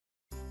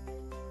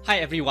Hi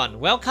everyone,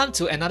 welcome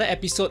to another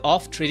episode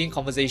of Trading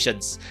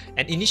Conversations,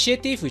 an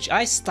initiative which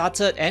I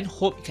started and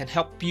hope can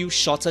help you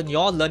shorten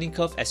your learning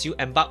curve as you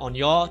embark on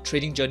your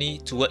trading journey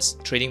towards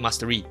trading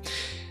mastery.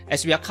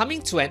 As we are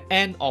coming to an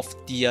end of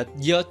the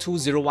year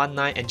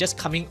 2019 and just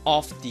coming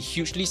off the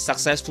hugely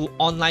successful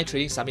Online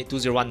Trading Summit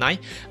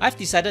 2019, I've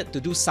decided to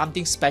do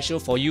something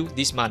special for you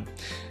this month.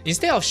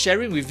 Instead of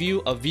sharing with you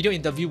a video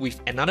interview with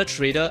another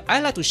trader,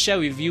 I'd like to share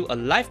with you a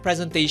live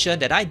presentation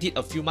that I did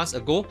a few months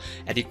ago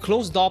at the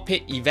closed door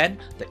paid event,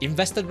 the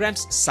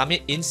Investorgrams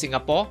Summit in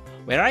Singapore,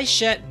 where I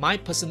shared my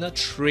personal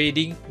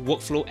trading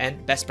workflow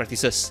and best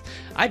practices.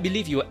 I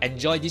believe you will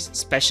enjoy this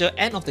special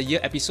end of the year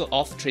episode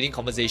of Trading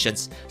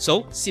Conversations.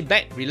 So sit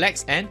back,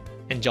 relax and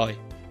enjoy.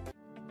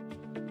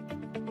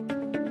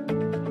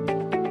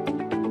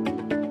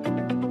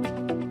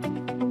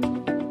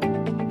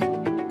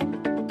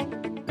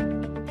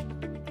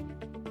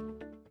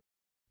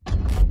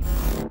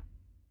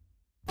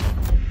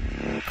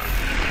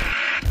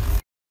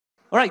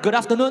 Alright, good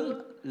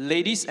afternoon,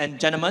 ladies and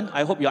gentlemen.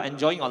 I hope you're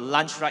enjoying your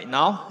lunch right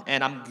now,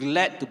 and I'm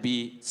glad to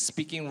be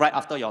speaking right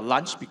after your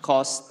lunch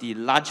because the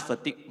lunch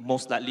fatigue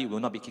most likely will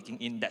not be kicking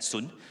in that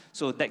soon.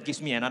 So that gives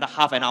me another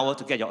half an hour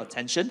to get your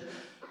attention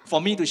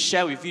for me to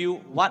share with you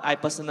what I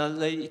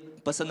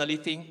personally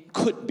think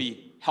could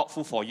be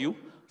helpful for you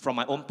from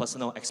my own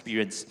personal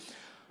experience.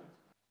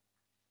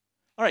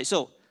 Alright,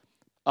 so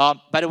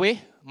by the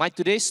way, my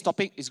today's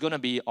topic is going to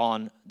be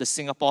on the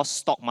Singapore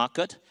stock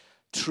market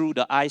through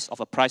the eyes of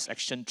a price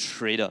action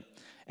trader.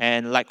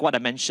 And like what I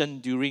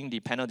mentioned during the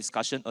panel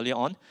discussion earlier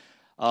on,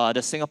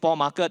 the Singapore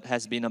market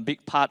has been a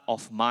big part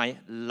of my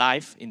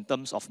life in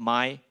terms of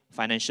my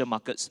financial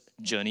markets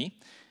journey.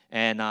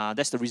 And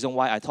that's the reason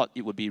why I thought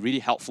it would be really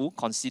helpful,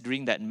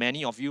 considering that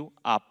many of you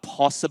are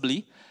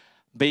possibly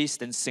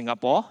based in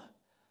Singapore,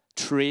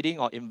 trading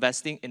or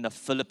investing in the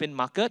Philippine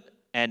market,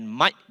 and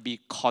might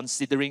be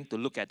considering to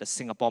look at the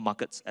Singapore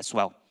markets as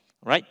well.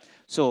 Right?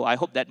 So I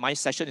hope that my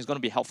session is going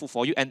to be helpful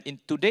for you. And in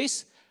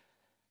today's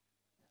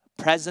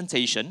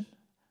presentation,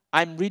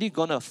 I'm really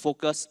going to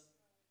focus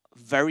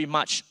very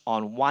much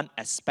on one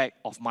aspect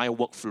of my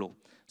workflow.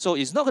 So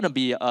it's not going to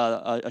be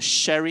a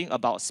sharing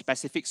about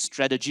specific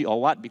strategy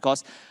or what,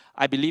 because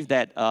I believe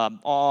that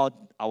all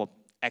our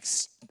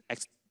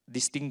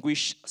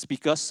distinguished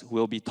speakers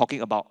will be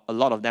talking about a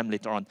lot of them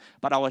later on.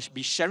 But I will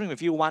be sharing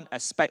with you one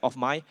aspect of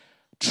my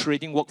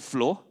trading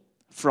workflow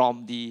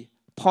from the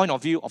point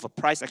of view of a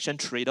price action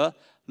trader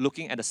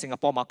looking at the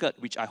Singapore market,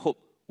 which I hope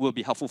will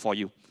be helpful for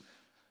you.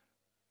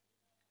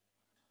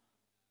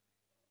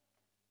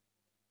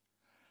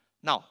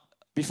 Now,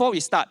 before we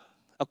start,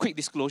 a quick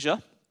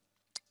disclosure.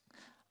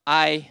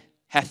 I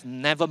have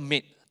never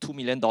made $2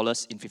 million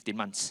in 15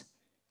 months,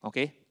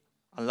 okay?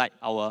 Unlike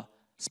our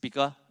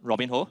speaker,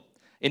 Robin Ho.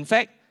 In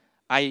fact,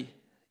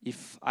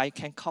 if I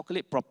can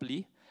calculate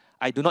properly,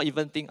 I do not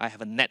even think I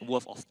have a net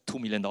worth of $2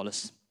 million,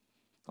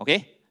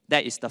 okay?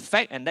 That is the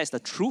fact, and that's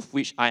the truth,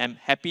 which I am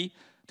happy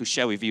to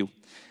share with you.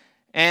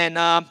 And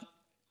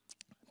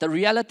the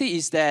reality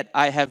is that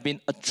I have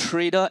been a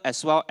trader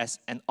as well as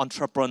an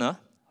entrepreneur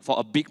for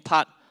a big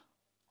part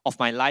of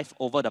my life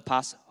over the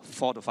past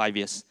 4 to 5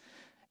 years.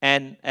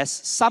 And as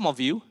some of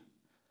you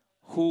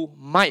who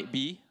might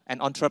be an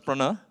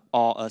entrepreneur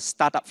or a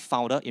startup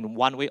founder in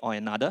one way or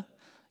another,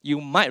 you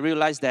might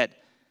realize that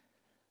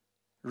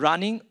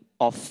running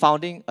or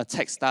founding a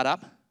tech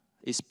startup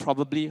is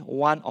probably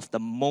one of the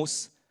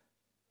most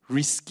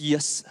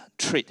riskiest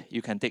trade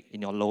you can take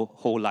in your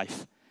whole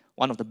life.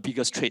 One of the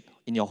biggest trade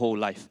in your whole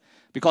life.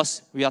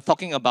 Because we are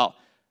talking about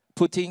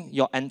putting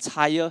your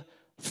entire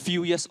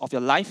few years of your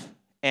life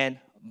and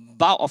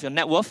bulk of your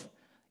net worth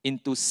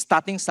into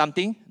starting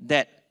something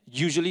that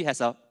usually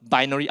has a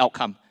binary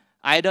outcome.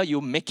 Either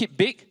you make it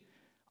big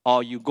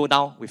or you go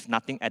down with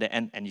nothing at the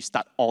end and you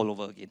start all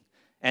over again.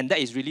 And that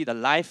is really the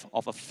life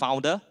of a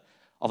founder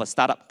of a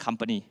startup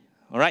company.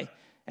 All right?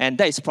 And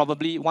that is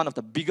probably one of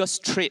the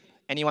biggest trade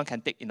anyone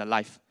can take in the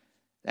life.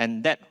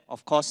 And that,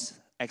 of course,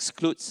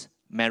 excludes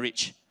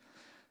marriage.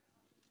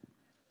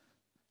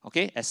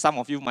 Okay, as some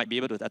of you might be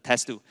able to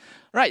attest to.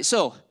 Right,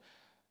 so,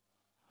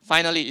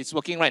 finally, it's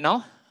working right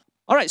now.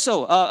 All right,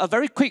 so a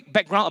very quick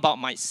background about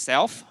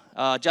myself,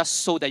 just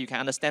so that you can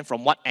understand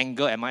from what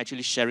angle am I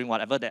actually sharing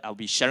whatever that I'll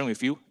be sharing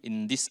with you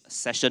in this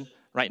session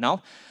right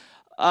now.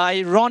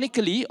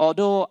 Ironically,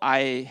 although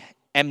I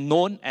am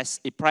known as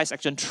a price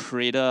action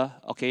trader,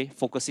 okay,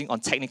 focusing on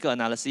technical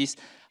analysis.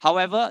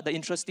 However, the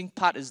interesting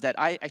part is that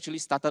I actually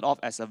started off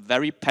as a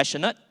very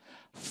passionate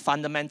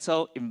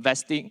fundamental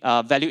investing,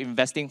 value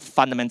investing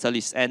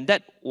fundamentalist. And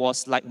that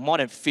was like more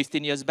than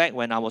 15 years back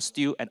when I was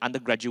still an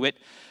undergraduate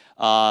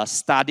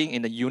studying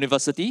in the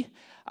university.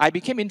 I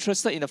became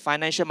interested in the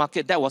financial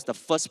market. That was the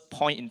first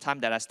point in time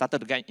that I started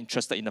to get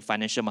interested in the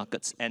financial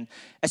markets. And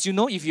as you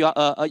know, if you are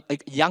a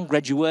young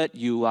graduate,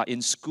 you are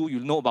in school, you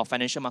know about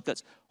financial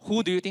markets,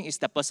 who do you think is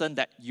the person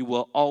that you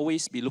will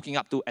always be looking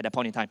up to at that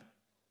point in time?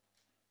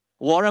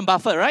 Warren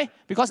Buffett, right?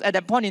 Because at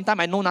that point in time,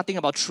 I know nothing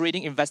about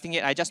trading, investing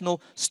it. I just know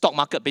stock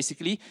market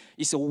basically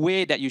is a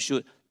way that you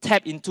should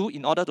tap into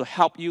in order to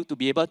help you to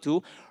be able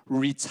to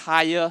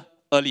retire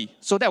early.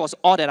 So that was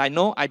all that I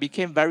know. I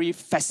became very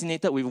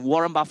fascinated with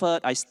Warren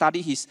Buffett. I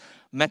studied his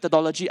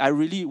methodology. I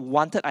really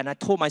wanted, and I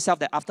told myself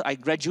that after I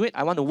graduate,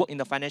 I want to work in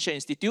the financial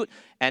institute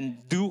and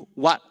do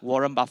what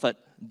Warren Buffett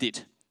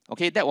did.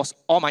 Okay, that was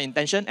all my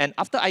intention. And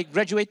after I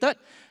graduated,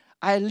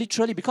 I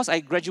literally, because I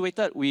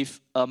graduated with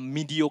a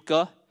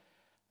mediocre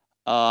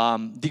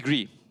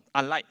degree,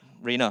 unlike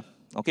Rainer.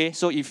 Okay,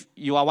 so if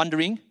you are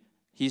wondering,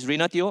 he's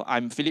Rainer Teo,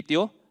 I'm Philip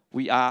Teo.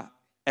 We are,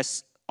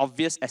 as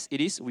obvious as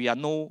it is, we are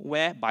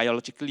nowhere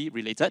biologically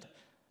related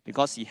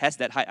because he has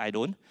that height, I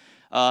don't.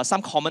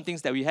 Some common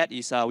things that we had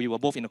is we were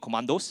both in the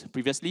commandos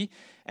previously,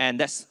 and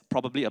that's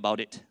probably about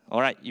it.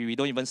 All right, we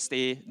don't even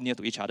stay near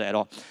to each other at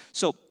all.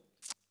 So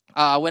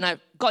when I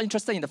got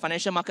interested in the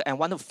financial market and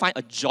wanted to find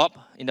a job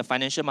in the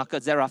financial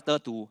market thereafter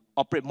to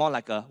operate more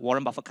like a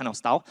Warren Buffett kind of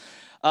style,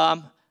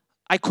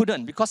 I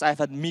couldn't because I have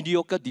a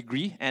mediocre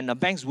degree and the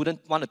banks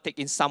wouldn't want to take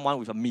in someone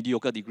with a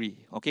mediocre degree,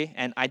 okay?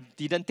 And I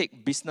didn't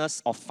take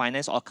business or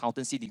finance or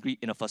accountancy degree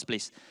in the first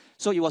place.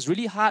 So it was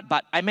really hard,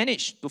 but I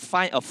managed to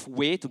find a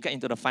way to get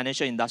into the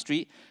financial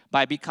industry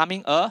by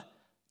becoming a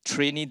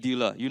trainee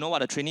dealer. You know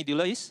what a trainee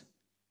dealer is?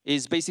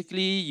 It's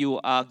basically you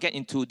get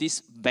into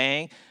this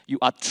bank, you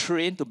are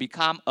trained to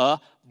become a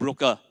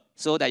broker,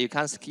 so that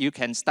you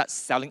can start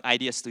selling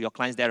ideas to your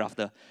clients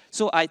thereafter.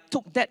 So I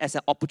took that as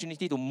an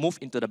opportunity to move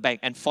into the bank.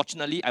 And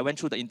fortunately, I went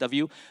through the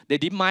interview. They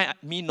didn't mind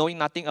me knowing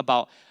nothing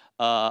about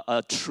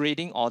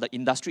trading or the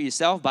industry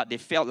itself, but they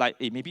felt like,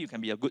 hey, maybe you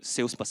can be a good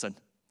salesperson,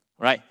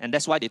 right? And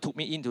that's why they took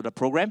me into the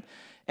program.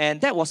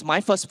 And that was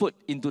my first foot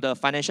into the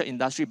financial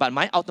industry. But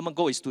my ultimate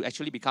goal is to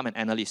actually become an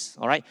analyst,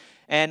 all right?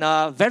 And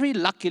very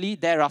luckily,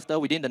 thereafter,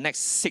 within the next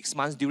 6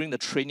 months during the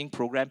training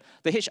program,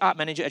 the HR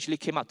manager actually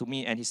came up to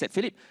me and he said,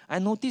 Philip, I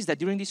noticed that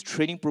during this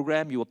training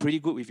program, you were pretty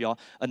good with your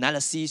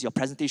analysis, your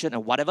presentation,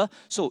 and whatever.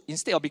 So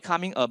instead of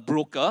becoming a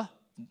broker,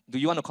 do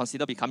you want to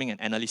consider becoming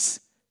an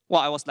analyst? Well,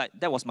 I was like,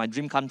 that was my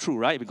dream come true,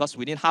 right? Because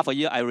within half a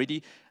year, I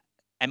already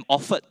am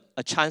offered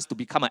a chance to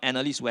become an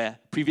analyst where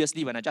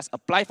previously when I just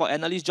apply for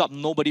analyst job,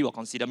 nobody will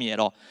consider me at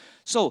all.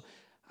 So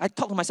I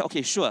thought to myself,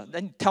 okay, sure,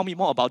 then tell me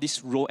more about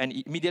this role. And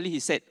immediately he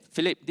said,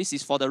 Philip, this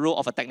is for the role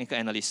of a technical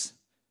analyst.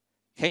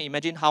 Can you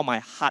imagine how my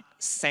heart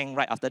sank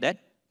right after that?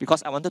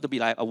 Because I wanted to be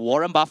like a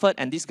Warren Buffett,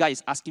 and this guy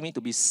is asking me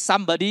to be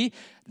somebody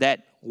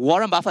that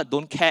Warren Buffett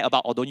don't care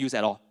about or don't use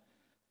at all.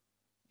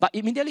 But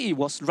immediately it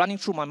was running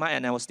through my mind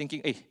and I was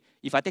thinking, hey,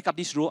 if I take up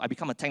this role, I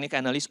become a technical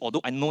analyst,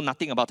 although I know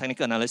nothing about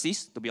technical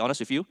analysis, to be honest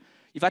with you.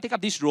 If I take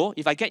up this role,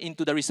 if I get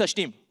into the research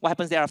team, what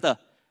happens thereafter?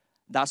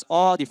 Does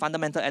all the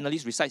fundamental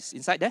analysis reside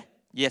inside there?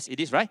 Yes, it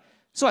is, right?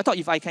 So I thought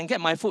if I can get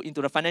my foot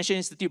into the financial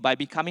institute by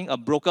becoming a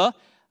broker,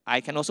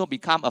 I can also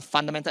become a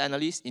fundamental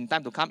analyst in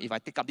time to come if I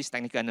take up this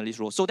technical analyst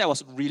role. So that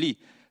was really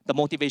the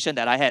motivation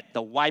that I had,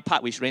 the why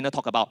part which Rainer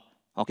talked about.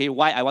 Okay,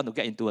 why I want to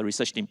get into a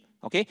research team.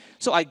 Okay,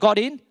 so I got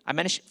in.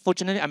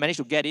 Fortunately, I managed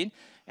to get in.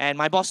 And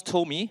my boss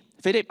told me,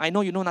 Philip, I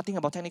know you know nothing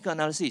about technical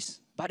analysis,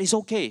 but it's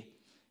okay.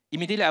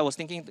 Immediately, I was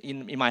thinking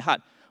in my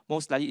heart,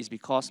 most likely it's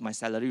because my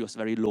salary was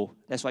very low.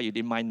 That's why you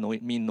didn't mind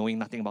me knowing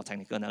nothing about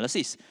technical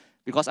analysis.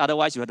 Because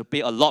otherwise, you have to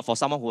pay a lot for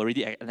someone who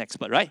already an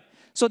expert, right?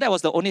 So that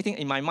was the only thing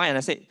in my mind. And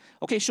I said,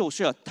 okay, sure.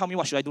 Tell me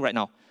what should I do right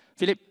now.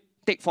 Philip,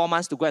 take 4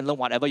 months to go and learn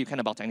whatever you can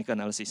about technical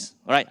analysis.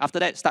 All right, after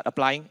that, start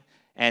applying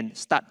and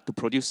start to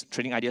produce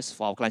trading ideas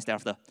for our clients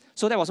thereafter.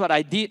 So that was what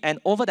I did. And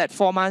over that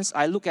 4 months,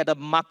 I look at the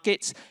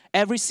markets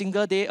every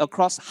single day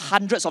across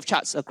hundreds of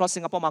charts, across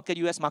Singapore market,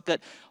 US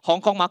market,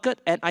 Hong Kong market.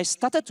 And I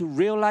started to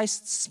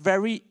realize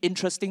very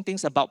interesting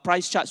things about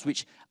price charts,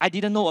 which I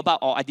didn't know about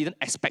or I didn't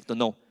expect to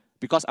know.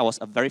 Because I was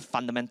a very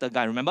fundamental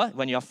guy. Remember,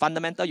 when you're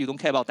fundamental, you don't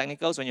care about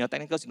technicals. When you're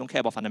technicals, you don't care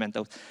about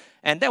fundamentals.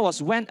 And that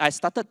was when I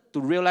started to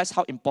realize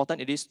how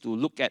important it is to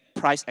look at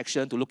price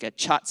action, to look at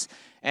charts.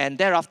 And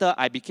thereafter,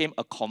 I became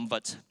a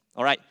convert.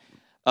 All right,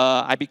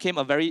 I became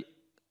a very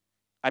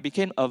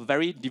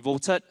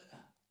devoted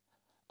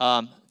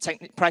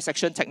price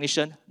action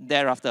technician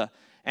thereafter.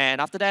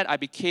 And after that, I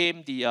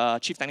became the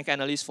chief technical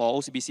analyst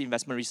for OCBC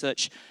Investment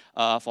Research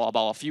for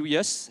about a few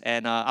years.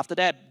 And after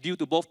that, due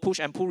to both push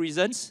and pull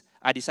reasons,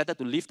 I decided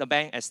to leave the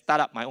bank and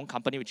start up my own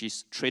company, which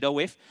is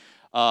TraderWave,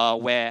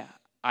 where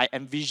I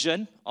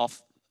envision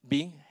of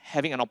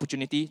having an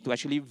opportunity to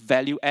actually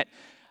value add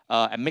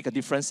and make a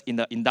difference in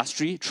the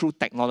industry through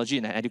technology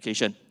and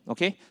education.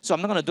 Okay, so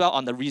I'm not going to dwell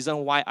on the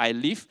reason why I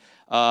leave,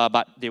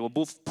 but they were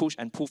both push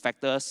and pull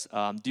factors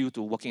due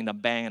to working in the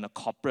bank and the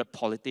corporate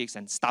politics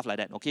and stuff like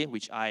that. Okay,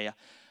 which I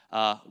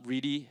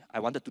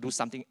wanted to do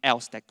something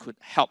else that could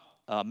help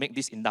make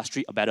this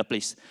industry a better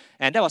place.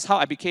 And that was how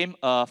I became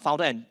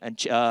founder and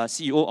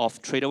CEO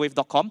of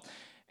TraderWave.com.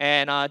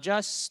 And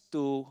just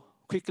to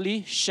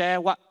quickly share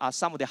what are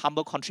some of the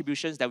humble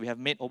contributions that we have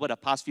made over the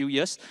past few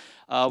years,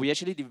 we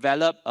actually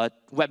developed a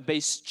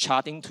web-based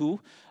charting tool,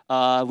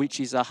 which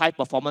is a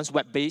high-performance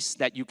web-based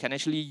that you can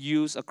actually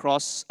use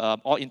across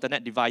all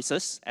internet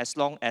devices as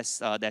long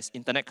as there's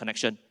internet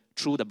connection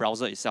through the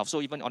browser itself.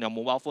 So even on your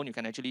mobile phone, you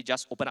can actually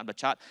just open up the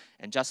chart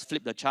and just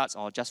flip the charts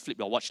or just flip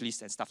your watch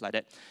list and stuff like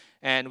that.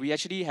 And we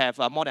actually have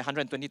more than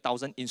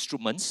 120,000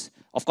 instruments.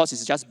 Of course,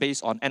 it's just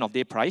based on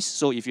end-of-day price.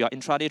 So if you're an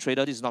intraday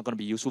trader, this is not going to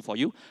be useful for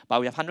you. But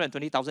we have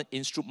 120,000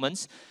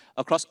 instruments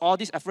across all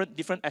these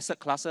different asset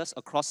classes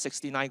across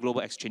 69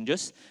 global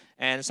exchanges.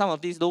 And some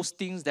of those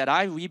things that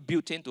I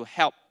rebuilt in to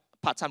help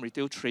part-time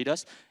retail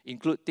traders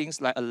include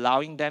things like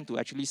allowing them to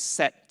actually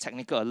set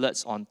technical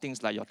alerts on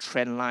things like your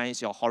trend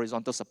lines, your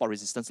horizontal support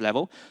resistance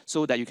level,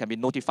 so that you can be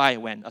notified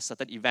when a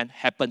certain event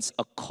happens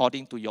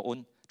according to your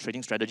own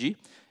trading strategy,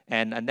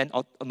 and then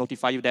I'll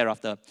notify you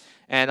thereafter.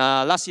 And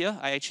last year,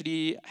 I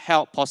actually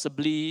held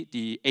possibly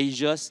the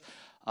Asia's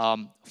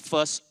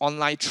first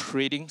online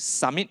trading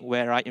summit,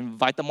 where I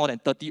invited more than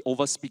 30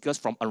 over speakers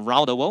from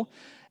around the world,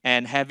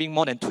 and having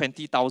more than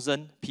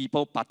 20,000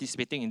 people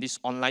participating in this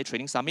online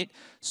trading summit.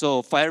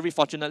 So very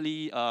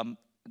fortunately,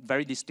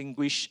 very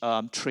distinguished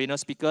trainer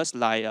speakers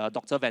like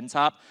Dr. Van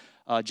Tarp,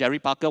 Jerry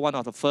Parker, one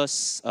of the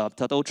first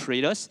turtle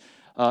traders,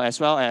 as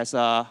well as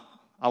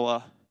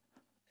our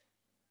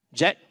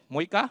Jack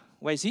Moika.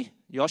 Where is he?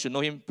 You all should know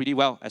him pretty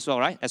well as well,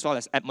 right? As well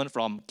as Edmund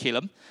from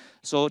Calum.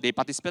 So they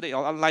participated in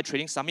our online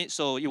trading summit.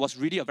 So it was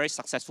really a very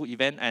successful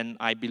event, and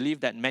I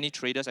believe that many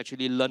traders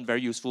actually learned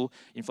very useful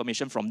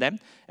information from them.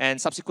 And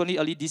subsequently,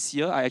 early this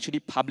year, I actually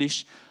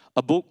published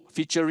a book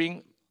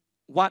featuring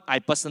what I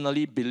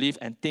personally believe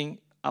and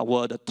think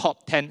were the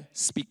top 10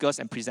 speakers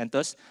and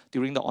presenters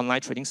during the online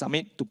trading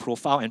summit, to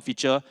profile and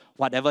feature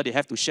whatever they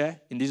have to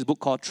share in this book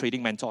called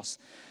Trading Mentors.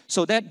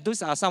 So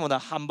those are some of the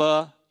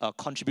humble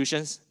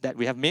contributions that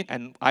we have made,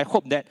 and I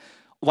hope that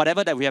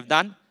whatever that we have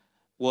done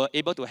were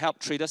able to help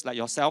traders like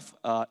yourself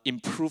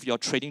improve your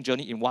trading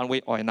journey in one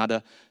way or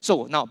another.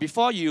 So now,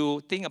 before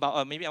you think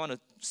about, maybe I want a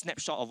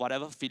snapshot of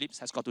whatever Phillips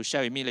has got to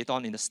share with me later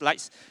on in the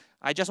slides,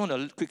 I just want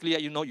to quickly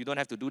let you know you don't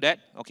have to do that,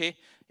 okay?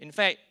 In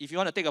fact, if you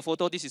want to take a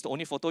photo, this is the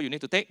only photo you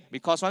need to take,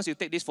 because once you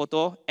take this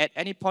photo, at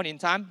any point in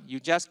time,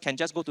 you can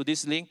just go to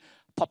this link,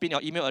 pop in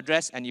your email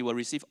address, and you will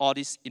receive all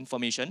this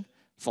information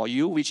for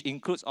you, which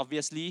includes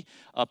obviously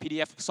a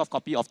PDF soft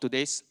copy of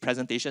today's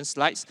presentation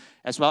slides,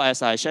 as well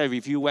as I share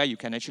with you where you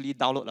can actually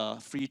download a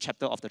free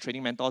chapter of the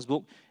Trading Mentors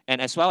book,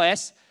 and as well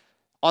as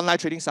Online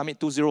Trading Summit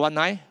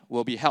 2019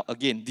 will be held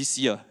again this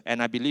year,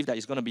 and I believe that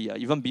it's going to be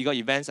even bigger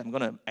events. I'm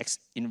going to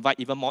invite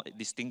even more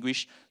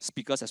distinguished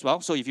speakers as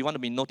well. So if you want to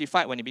be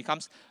notified when it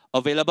becomes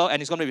available,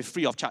 and it's going to be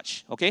free of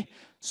charge, okay?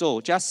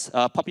 So just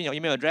pop in your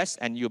email address,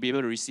 and you'll be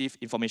able to receive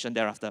information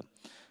thereafter.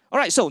 All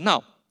right, so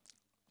now,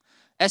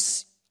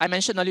 as I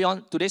mentioned earlier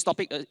on, today's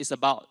topic is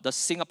about the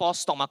Singapore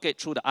stock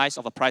market through the eyes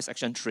of a price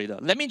action trader.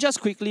 Let me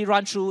just quickly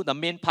run through the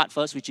main part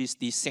first, which is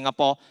the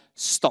Singapore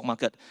stock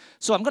market.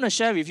 So I'm going to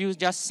share with you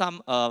just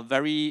some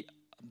very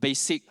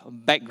basic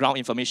background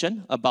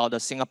information about the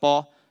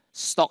Singapore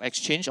Stock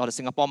Exchange or the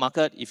Singapore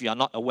market, if you are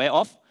not aware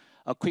of.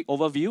 A quick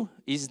overview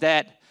is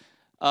that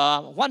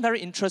one very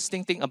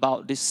interesting thing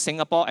about this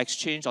Singapore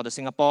exchange or the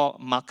Singapore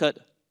market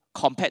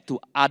compared to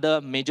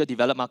other major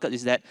developed markets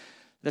is that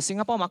the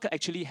Singapore market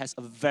actually has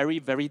a very,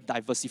 very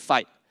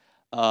diversified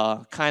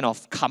kind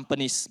of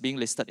companies being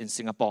listed in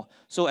Singapore.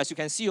 So as you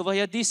can see over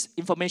here, this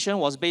information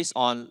was based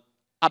on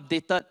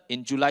updated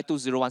in July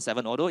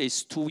 2017, although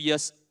it's 2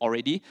 years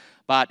already,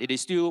 but it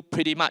is still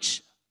pretty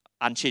much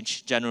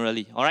unchanged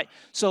generally, all right?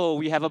 So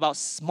we have about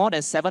more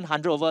than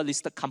 700 over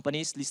listed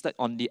companies listed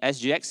on the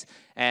SGX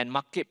and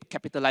market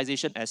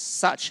capitalization as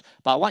such.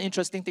 But one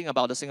interesting thing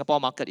about the Singapore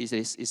market is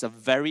it's a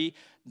very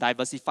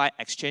diversified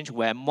exchange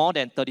where more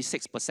than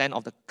 36%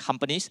 of the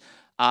companies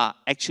are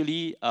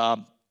actually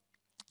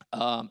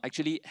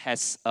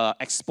has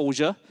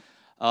exposure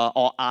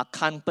or are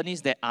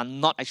companies that are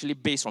not actually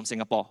based from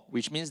Singapore,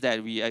 which means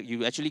that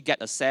you actually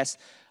get access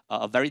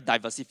a very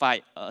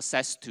diversified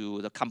access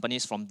to the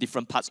companies from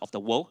different parts of the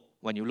world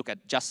when you look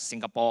at just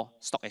Singapore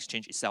Stock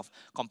Exchange itself.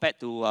 Compared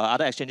to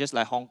other exchanges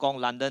like Hong Kong,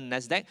 London,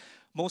 Nasdaq,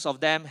 most of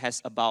them has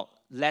about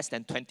less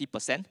than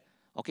 20%,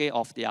 okay,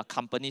 of their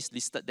companies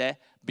listed there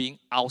being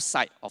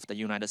outside of the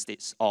United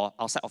States or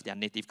outside of their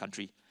native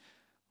country.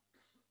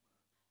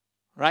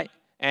 Right?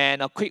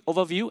 And a quick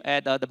overview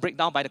at the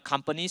breakdown by the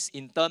companies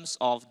in terms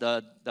of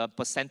the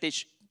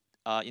percentage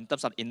in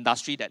terms of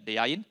industry that they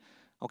are in,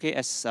 okay,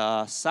 as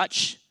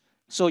such.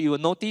 So you will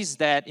notice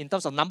that in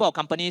terms of number of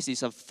companies,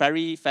 it's a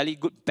fairly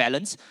good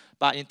balance.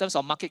 But in terms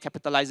of market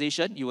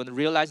capitalization, you will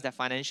realize that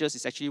financials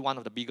is actually one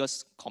of the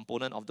biggest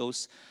component of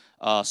those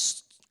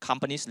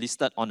companies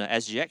listed on the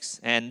SGX.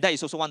 And that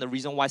is also one of the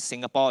reasons why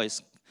Singapore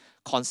is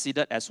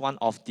considered as one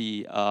of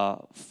the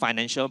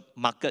financial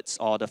markets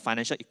or the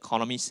financial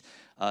economies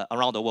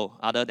around the world,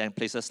 other than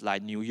places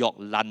like New York,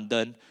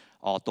 London,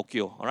 or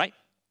Tokyo, all right?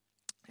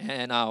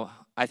 And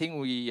I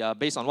think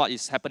based on what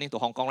is happening to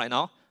Hong Kong right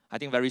now, I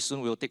think very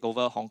soon we'll take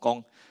over Hong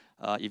Kong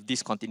if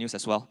this continues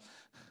as well.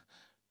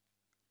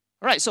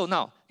 All right, so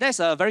now, there's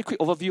a very quick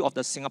overview of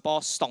the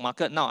Singapore stock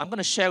market. Now, I'm going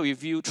to share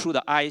with you through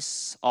the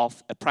eyes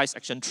of a price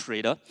action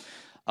trader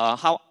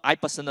how I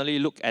personally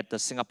look at the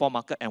Singapore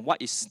market and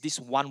what is this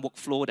one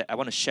workflow that I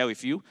want to share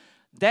with you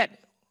that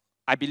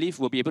I believe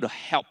will be able to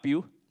help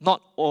you,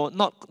 not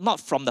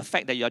from the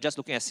fact that you're just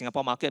looking at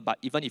Singapore market, but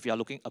even if you're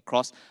looking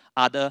across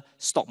other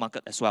stock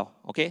market as well,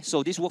 okay?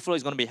 So this workflow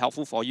is going to be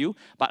helpful for you,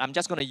 but I'm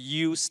just going to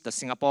use the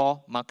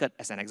Singapore market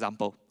as an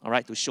example, all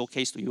right, to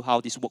showcase to you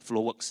how this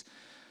workflow works.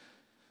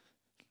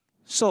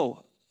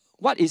 So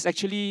what is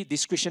actually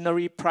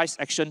discretionary price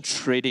action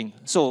trading?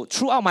 So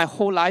throughout my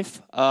whole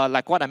life,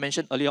 like what I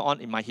mentioned earlier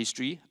on in my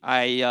history,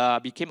 I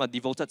became a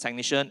devoted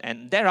technician,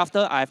 and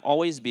thereafter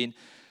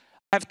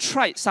I've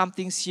tried some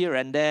things here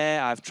and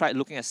there. I've tried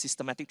looking at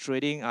systematic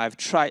trading. I've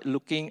tried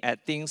looking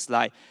at things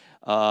like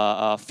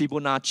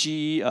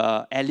Fibonacci,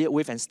 Elliott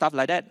wave, and stuff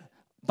like that.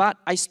 But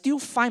I still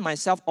find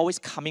myself always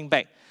coming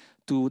back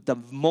to the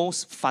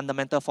most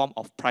fundamental form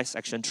of price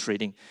action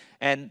trading.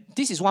 And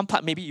this is one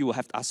part maybe you will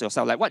have to ask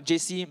yourself, like what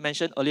JC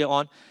mentioned earlier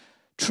on,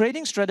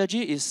 trading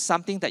strategy is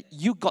something that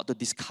you got to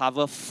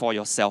discover for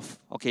yourself,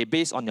 okay,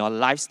 based on your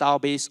lifestyle,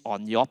 based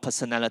on your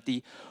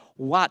personality,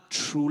 what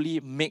truly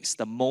makes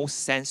the most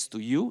sense to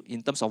you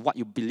in terms of what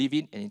you believe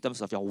in and in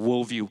terms of your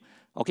worldview,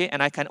 okay?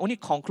 And I can only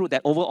conclude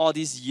that over all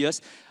these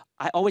years,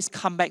 I always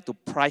come back to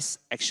price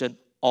action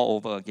all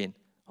over again,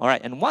 all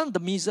right? And one of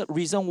the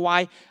reason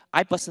why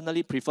I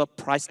personally prefer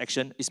price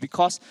action is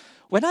because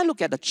when I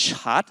look at the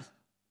chart,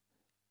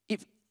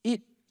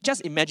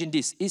 just imagine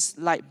this. It's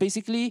like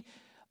basically,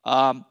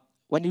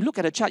 when you look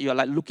at a chart, you're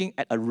like looking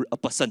at a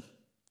person,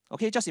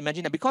 okay? Just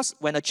imagine that, because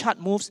when a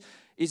chart moves,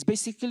 it's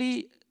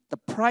basically the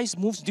price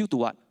moves due to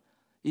what?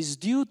 It's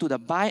due to the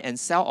buy and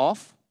sell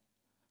of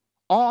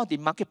all the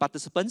market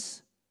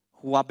participants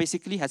who are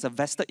basically has a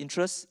vested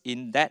interest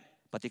in that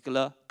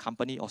particular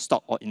company or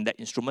stock or in that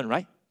instrument,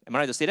 right? Am I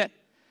right to say that?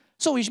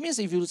 So which means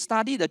if you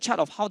study the chart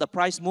of how the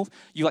price moves,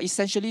 you are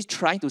essentially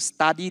trying to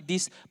study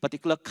this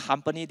particular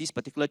company, this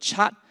particular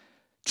chart,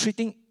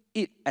 treating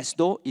it as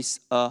though it's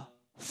a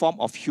form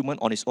of human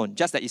on its own,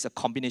 just that it's a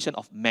combination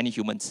of many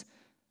humans.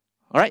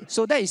 All right,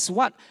 so that is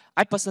what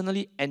I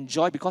personally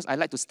enjoy, because I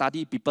like to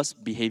study people's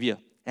behavior.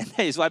 And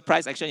that is why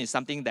price action is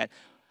something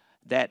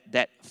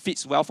that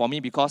fits well for me,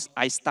 because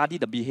I study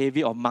the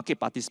behavior of market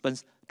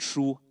participants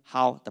through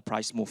how the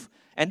price moves.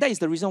 And that is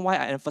the reason why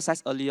I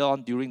emphasized earlier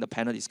on during the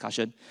panel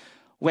discussion.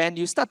 When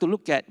you start to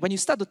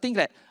think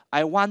that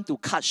I want to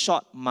cut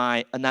short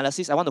my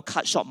analysis, I want to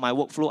cut short my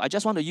workflow, I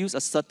just want to use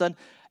a certain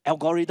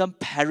algorithm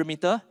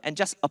parameter and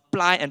just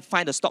apply and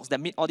find the stocks that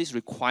meet all these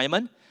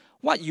requirements,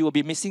 what you will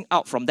be missing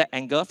out from that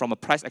angle, from a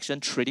price action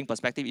trading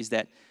perspective, is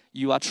that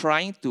you are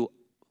trying to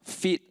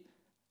fit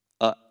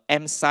a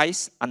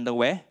M-size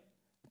underwear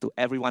to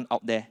everyone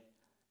out there,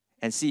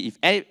 and see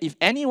if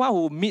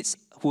anyone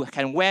who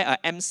can wear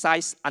a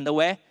M-size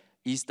underwear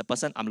is the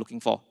person I'm looking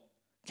for.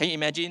 Can you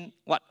imagine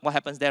what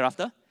happens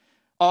thereafter?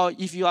 Or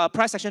if you are a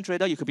price action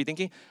trader, you could be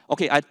thinking,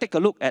 okay, I take a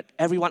look at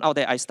everyone out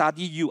there, I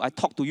study you, I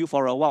talk to you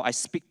for a while, I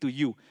speak to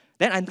you,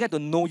 then I get to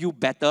know you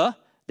better.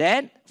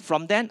 Then,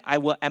 from then, I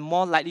am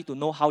more likely to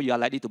know how you are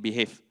likely to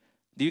behave.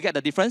 Do you get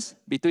the difference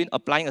between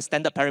applying a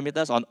standard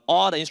parameters on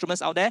all the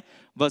instruments out there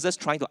versus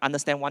trying to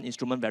understand one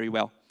instrument very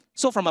well?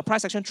 So from a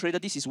price action trader,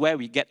 this is where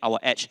we get our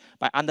edge,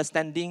 by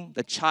understanding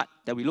the chart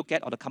that we look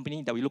at, or the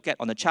company that we look at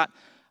on the chart,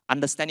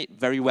 understand it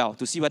very well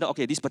to see whether,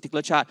 okay, this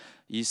particular chart,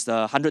 is the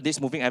 100 days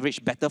moving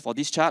average better for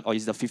this chart, or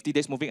is the 50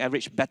 days moving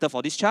average better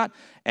for this chart?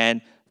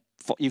 And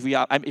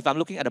if I'm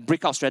looking at a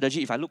breakout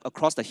strategy, if I look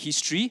across the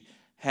history,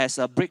 has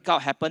a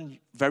breakout happened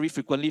very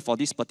frequently for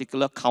this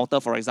particular counter,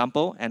 for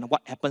example, and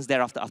what happens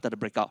thereafter after the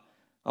breakout?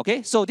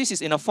 Okay, so this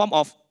is in a form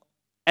of,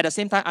 at the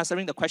same time,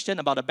 answering the question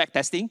about the back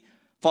testing.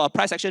 For a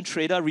price action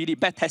trader, really,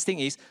 back testing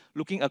is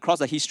looking across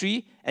the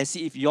history and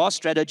see if your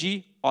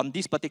strategy on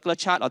this particular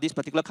chart or this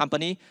particular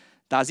company,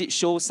 does it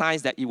show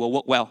signs that it will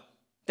work well?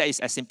 That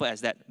is as simple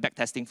as that, back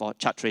testing for a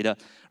chart trader.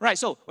 Right,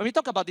 so when we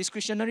talk about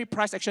discretionary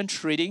price action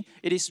trading,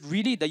 it is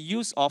really the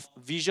use of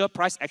visual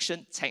price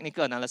action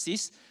technical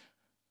analysis,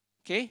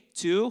 okay,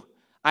 to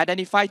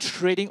identify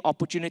trading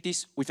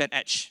opportunities with an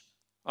edge.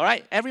 All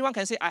right, everyone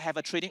can say, I have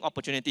a trading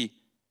opportunity.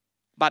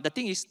 But the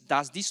thing is,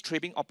 does this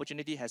trading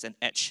opportunity has an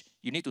edge?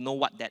 You need to know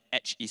what that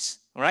edge is,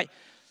 all right?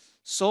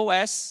 So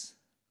as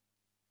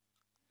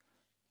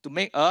to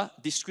make a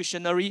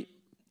discretionary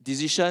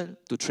decision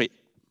to trade.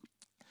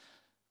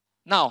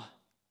 Now,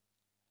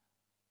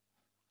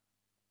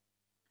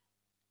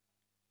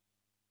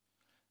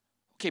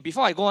 okay,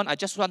 before I go on, I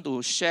just want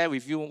to share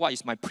with you what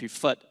is my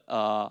preferred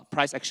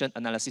price action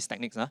analysis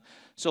techniques.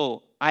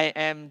 So I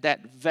am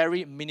that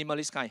very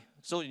minimalist guy.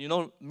 So you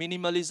know,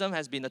 minimalism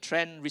has been a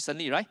trend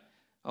recently, right?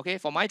 Okay,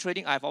 for my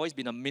trading, I've always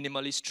been a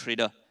minimalist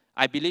trader.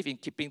 I believe in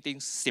keeping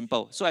things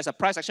simple. So as a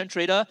price action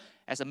trader,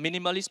 as a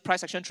minimalist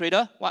price action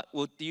trader, what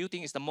do you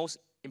think is the most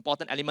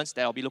important elements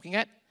that I'll be looking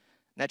at?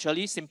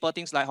 Naturally, simple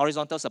things like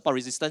horizontal support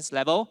resistance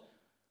level,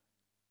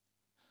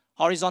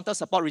 horizontal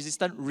support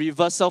resistance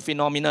reversal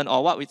phenomenon,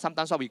 or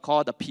sometimes what we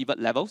call the pivot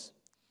levels,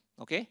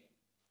 okay?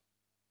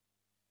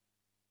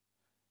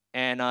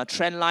 And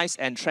trend lines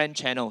and trend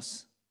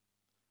channels.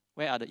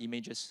 Where are the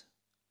images?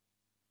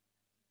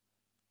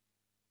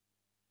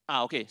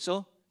 Okay,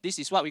 so this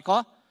is what we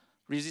call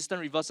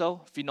resistance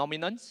reversal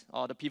phenomenon,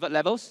 or the pivot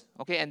levels,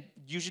 okay? And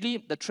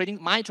usually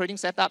my trading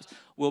setups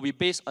will be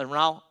based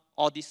around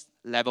all these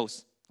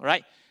levels, all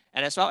right?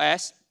 And as well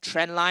as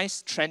trend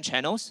lines, trend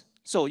channels.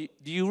 So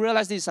do you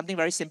realize this is something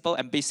very simple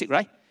and basic,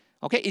 right?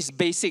 Okay, it's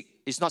basic,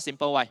 it's not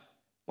simple. Why?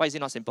 Why is it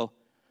not simple?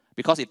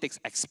 Because it takes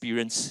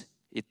experience.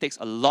 It takes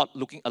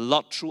looking a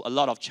lot through a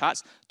lot of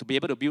charts to be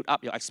able to build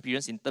up your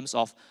experience in terms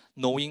of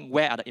knowing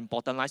where are the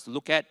important lines to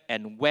look at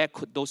and where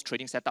could those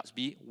trading setups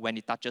be when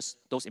it touches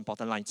those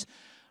important lines.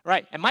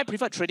 Right, and my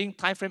preferred trading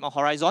time frame or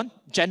horizon,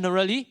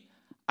 generally,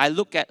 I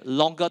look at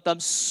longer term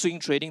swing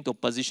trading to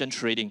position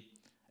trading.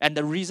 And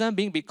the reason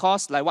being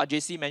because, like what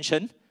JC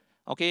mentioned,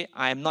 okay,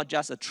 I am not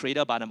just a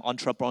trader, but I'm an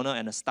entrepreneur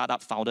and a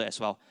startup founder as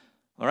well.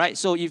 All right,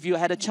 so if you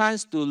had a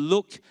chance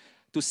to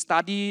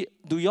study,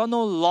 do you all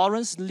know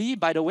Lawrence Lee,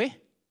 by the way,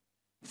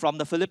 from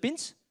the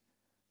Philippines?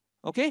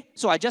 Okay,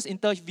 so I just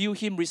interviewed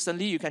him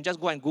recently. You can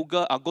just go and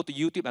Google, or go to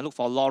YouTube and look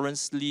for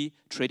Lawrence Lee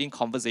Trading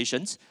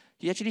Conversations.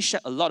 He actually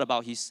shared a lot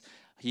about his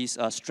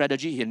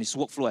strategy and his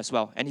workflow as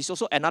well. And he's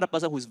also another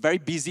person who's very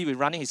busy with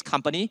running his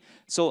company.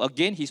 So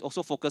again, he's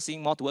also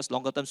focusing more towards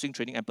longer-term swing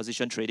trading and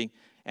position trading.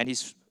 And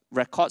his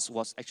records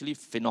was actually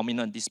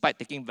phenomenal, despite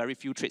taking very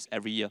few trades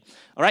every year.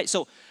 All right,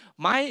 so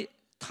my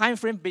time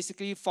frame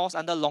basically falls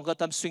under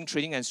longer-term swing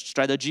trading and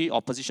strategy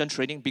or position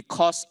trading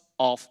because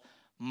of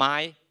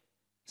my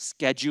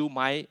schedule,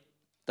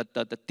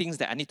 the things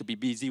that I need to be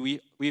busy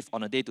with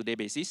on a day-to-day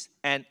basis.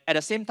 And at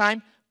the same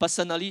time,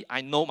 personally,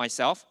 I know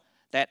myself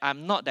that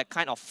I'm not that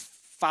kind of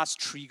fast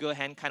trigger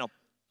hand, kind of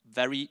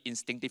very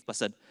instinctive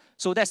person.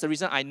 So that's the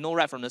reason I know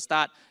right from the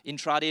start,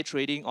 intraday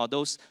trading or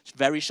those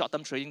very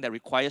short-term trading that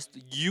requires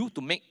you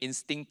to make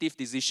instinctive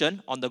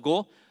decision on the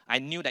go, I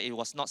knew that it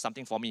was not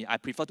something for me. I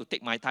prefer to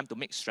take my time to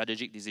make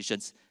strategic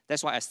decisions.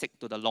 That's why I stick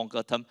to the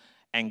longer-term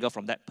angle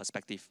from that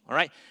perspective, all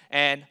right?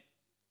 And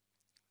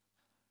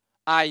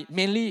I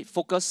mainly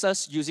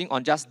focuses using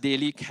on just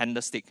daily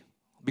candlestick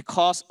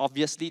because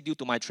obviously due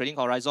to my trading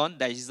horizon,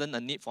 there isn't a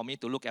need for me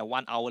to look at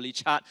 1 hourly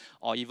chart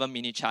or even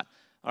mini chart.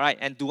 All right,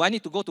 and do I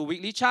need to go to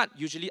weekly chart?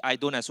 Usually I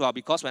don't as well,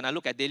 because when I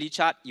look at daily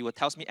chart, it will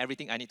tell me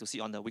everything I need to see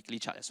on the weekly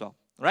chart as well.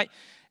 All right,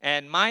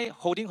 and my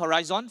holding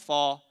horizon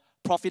for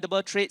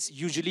profitable trades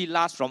usually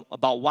lasts from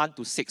about 1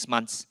 to 6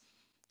 months.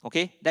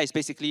 Okay, that is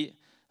basically,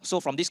 so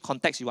from this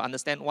context, you will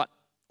understand what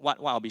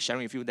I'll be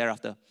sharing with you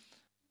thereafter.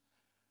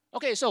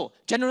 Okay, so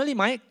generally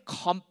my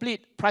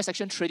complete price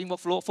action trading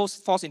workflow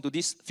falls into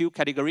these few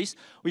categories,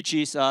 which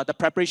is the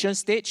preparation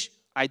stage.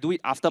 I do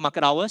it after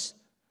market hours.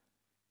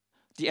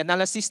 The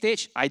analysis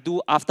stage, I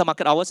do after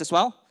market hours as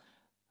well.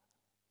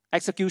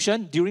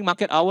 Execution during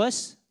market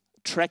hours,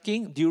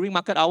 tracking during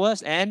market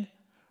hours, and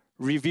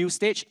review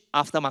stage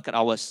after market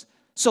hours.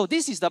 So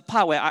this is the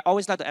part where I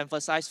always like to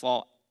emphasize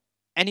for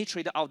any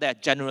trader out there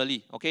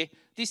generally, okay?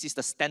 This is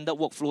the standard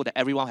workflow that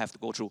everyone has to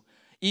go through.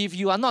 If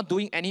you are not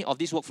doing any of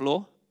this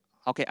workflow,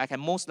 okay, I can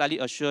most likely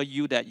assure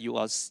you that you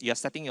are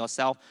setting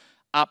yourself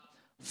up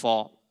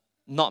for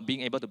not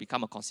being able to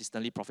become a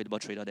consistently profitable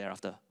trader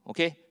thereafter,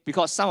 okay?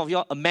 Because some of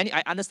you,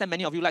 I understand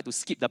many of you like to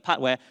skip the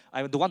part where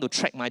I don't want to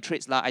track my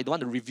trades, I don't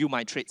want to review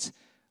my trades,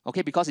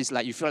 okay? Because it's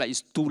like you feel like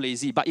it's too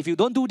lazy. But if you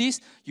don't do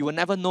this, you will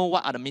never know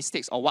what are the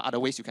mistakes or what are the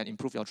ways you can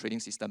improve your trading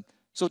system.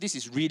 So this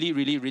is really,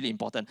 really, really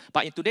important.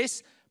 But in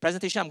today's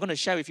presentation, I'm going to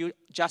share with you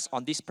just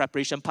on this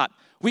preparation part,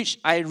 which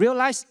I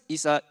realize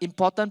is an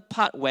important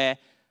part where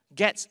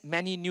gets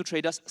many new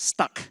traders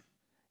stuck.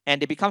 And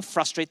they become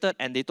frustrated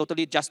and they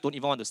totally just don't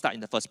even want to start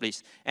in the first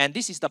place. And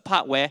this is the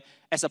part where,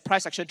 as a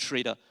price action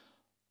trader,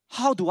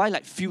 how do I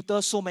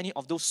filter so many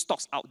of those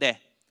stocks out there?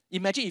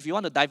 Imagine if you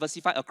want to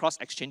diversify across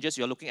exchanges,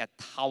 you're looking at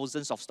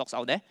thousands of stocks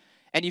out there.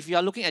 And if you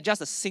are looking at just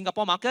the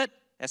Singapore market,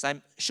 as I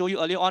showed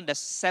you earlier on, there's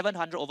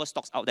 700 over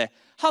stocks out there.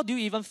 How do you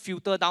even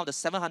filter down the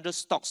 700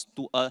 stocks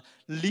to a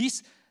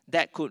list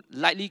that could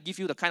likely give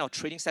you the kind of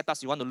trading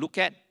setups you want to look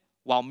at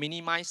while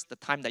minimize the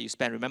time that you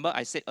spend? Remember,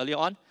 I said earlier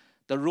on,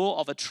 the role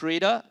of a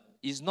trader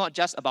is not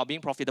just about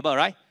being profitable,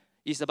 right?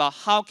 It's about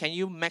how can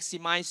you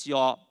maximize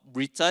your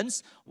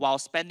returns while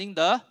spending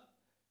the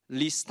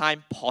least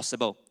time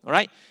possible, all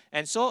right?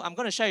 And so I'm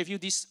going to share with you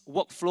this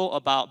workflow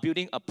about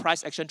building a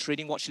price action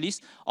trading watch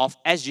list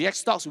of SGX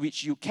stocks,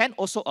 which you can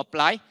also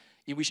apply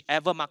in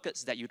whichever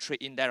markets that you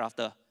trade in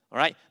thereafter, all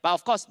right? But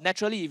of course,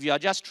 naturally, if you are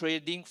just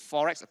trading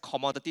Forex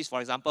commodities, for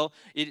example,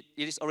 it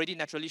is already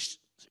naturally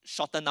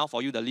shortened now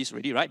for you, the list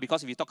already, right?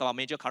 Because if you talk about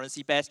major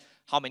currency pairs,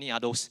 how many are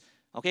those?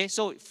 Okay,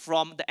 so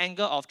from the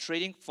angle of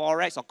trading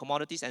Forex or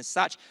commodities and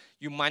such,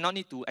 you might not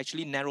need to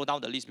actually narrow down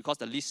the list because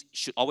the list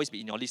should always be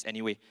in your list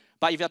anyway.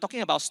 But if you're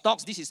talking about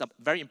stocks, this is a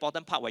very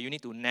important part where you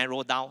need to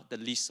narrow down the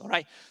list, all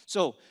right?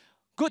 So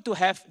good to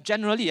have,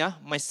 generally,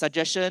 my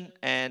suggestion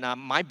and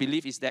my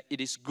belief is that it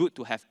is good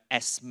to have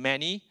as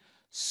many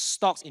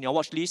stocks in your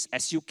watch list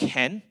as you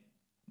can.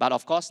 But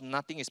of course,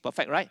 nothing is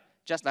perfect, right?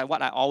 Just like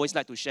what I always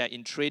like to share,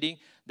 in trading,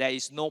 there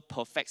is no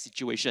perfect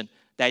situation.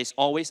 There is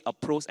always a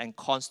pros and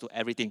cons to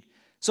everything.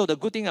 So the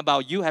good thing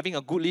about you having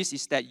a good list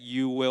is that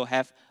you will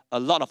have a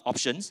lot of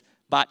options,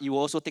 but you will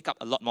also take up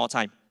a lot more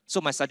time. So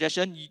my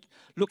suggestion,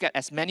 look at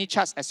as many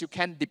charts as you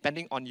can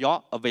depending on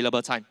your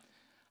available time.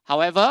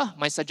 However,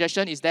 my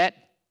suggestion is that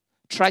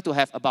try to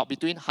have about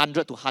between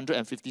 100 to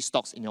 150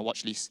 stocks in your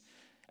watch list.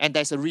 And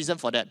there's a reason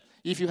for that.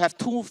 If you have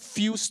too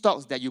few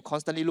stocks that you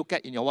constantly look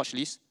at in your watch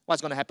list,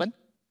 what's going to happen?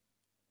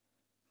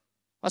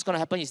 What's going to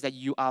happen is that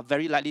you are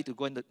very likely to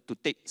go into to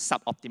take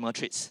suboptimal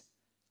trades.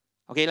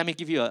 Okay, let me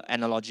give you an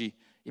analogy.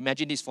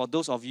 Imagine this for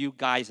those of you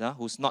guys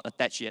who's not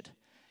attached yet.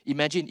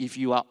 Imagine if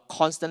you are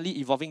constantly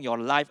evolving your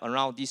life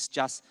around these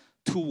just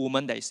two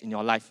women that is in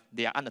your life.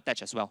 They are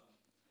unattached as well.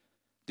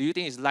 Do you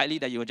think it's likely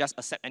that you will just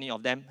accept any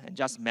of them and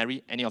just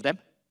marry any of them?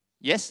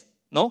 Yes?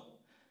 No?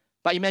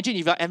 But imagine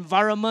if your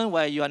environment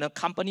where you are in a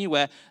company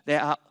where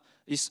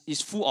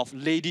is full of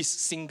ladies,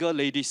 single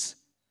ladies.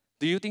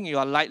 Do you think you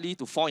are likely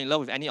to fall in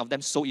love with any of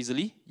them so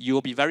easily? You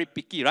will be very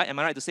picky, right? Am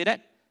I right to say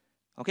that?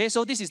 Okay,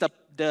 so this is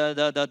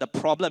the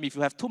problem. If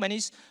you have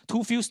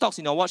too few stocks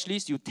in your watch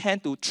list, you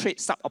tend to trade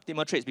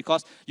suboptimal trades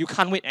because you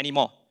can't wait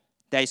anymore.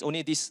 There is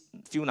only this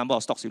few number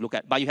of stocks you look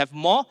at. But you have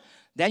more,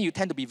 then you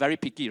tend to be very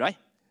picky, right?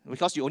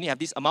 Because you only have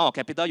this amount of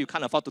capital, you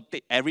can't afford to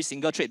take every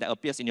single trade that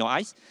appears in your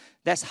eyes.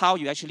 That's how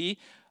you actually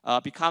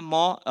become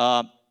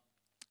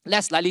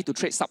less likely to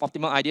trade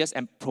suboptimal ideas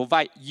and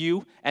provide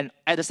you. And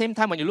at the same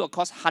time, when you look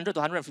across 100 to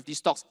 150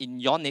 stocks in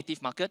your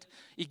native market,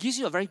 it gives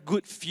you a very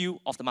good view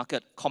of the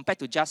market compared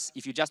to just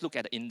if you just look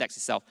at the index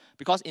itself.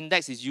 Because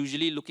index is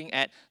usually looking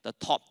at the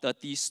top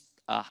 30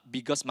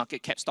 biggest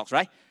market cap stocks,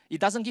 right? It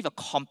doesn't give a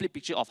complete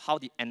picture of how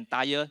the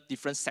entire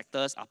different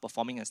sectors are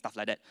performing and stuff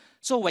like that.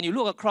 So when you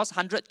look across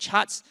 100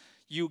 charts,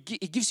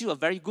 it gives you a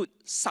very good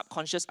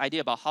subconscious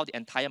idea about how the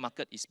entire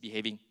market is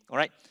behaving, all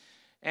right?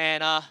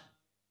 And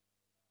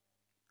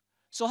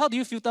so how do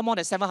you filter more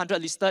than 700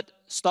 listed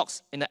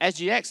stocks in the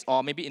SGX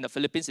or maybe in the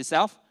Philippines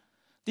itself?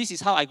 This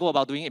is how I go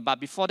about doing it. But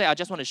before that, I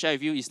just want to share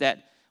with you is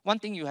that one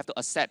thing you have to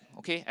accept,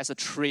 okay, as a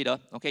trader,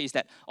 okay, is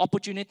that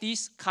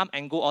opportunities come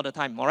and go all the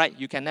time, all right?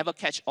 You can never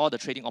catch all the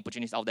trading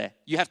opportunities out there.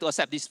 You have to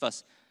accept this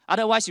first.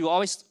 Otherwise, you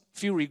always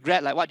feel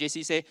regret, like what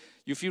JC said,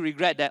 you feel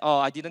regret that, oh,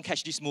 I didn't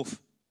catch this move,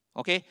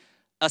 okay?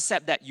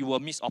 Accept that you will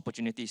miss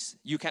opportunities.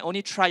 You can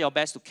only try your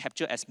best to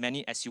capture as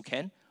many as you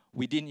can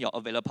within your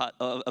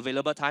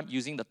available time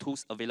using the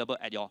tools available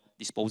at your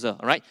disposal,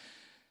 all right?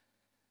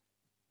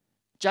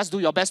 Just do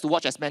your best to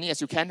watch as many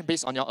as you can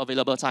based on your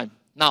available time.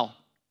 Now,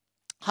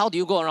 how do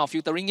you go around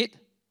filtering it?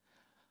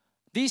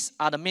 These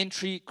are the main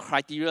three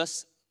criteria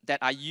that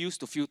I use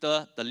to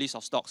filter the list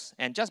of stocks.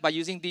 And just by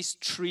using these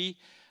three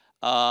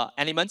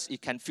elements, it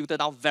can filter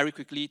down very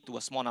quickly to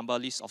a small number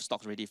list of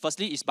stocks already.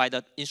 Firstly, is by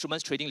the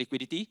instruments trading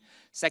liquidity.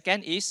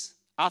 Second is,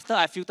 after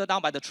I filter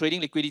down by the trading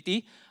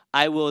liquidity,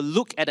 I will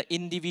look at the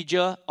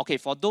individual, okay,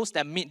 for those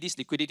that meet this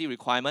liquidity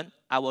requirement,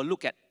 I will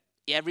look at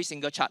every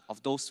single chart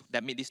of those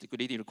that meet this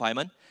liquidity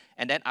requirement,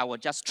 and then I will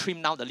just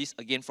trim down the list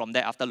again from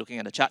there after looking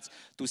at the charts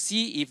to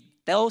see if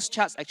those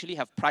charts actually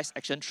have price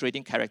action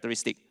trading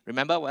characteristic.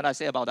 Remember what I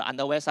said about the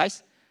underwear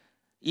size?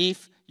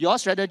 If your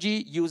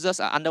strategy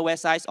uses an underwear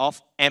size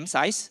of M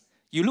size,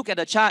 you look at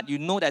the chart, you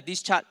know that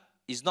this chart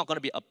is not going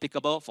to be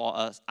applicable for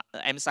a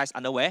M size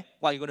underwear.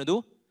 What are you going to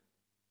do?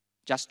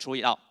 Just throw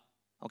it out.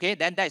 Okay,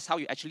 then that is how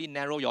you actually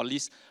narrow your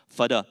list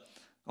further.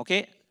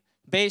 Okay,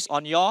 based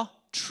on your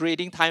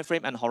trading time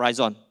frame and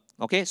horizon.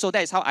 Okay, so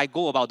that is how I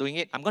go about doing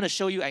it. I'm going to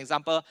show you an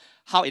example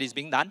how it is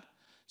being done.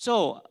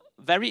 So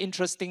very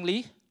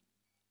interestingly,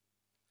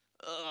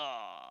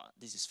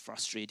 this is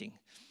frustrating.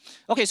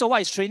 Okay, so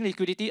what is trading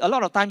liquidity? A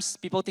lot of times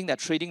people think that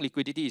trading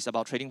liquidity is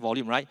about trading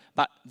volume, right?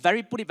 But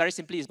put it very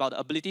simply, it's about the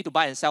ability to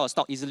buy and sell a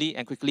stock easily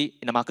and quickly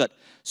in the market.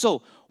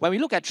 So when we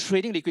look at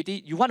trading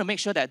liquidity, you want to make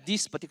sure that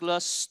this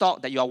particular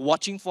stock that you are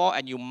watching for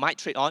and you might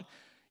trade on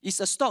is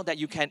a stock that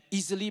you can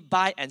easily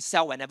buy and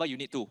sell whenever you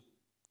need to.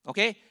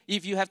 Okay?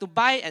 If you have to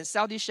buy and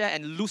sell this share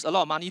and lose a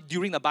lot of money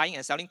during the buying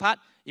and selling part,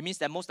 it means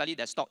that most likely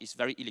that stock is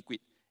very illiquid.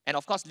 And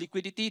of course,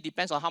 liquidity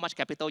depends on how much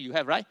capital you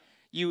have, right?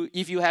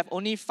 If you have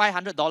only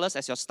 $500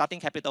 as your starting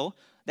capital,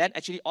 then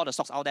actually all the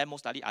stocks out there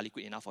most likely are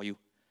liquid enough for you.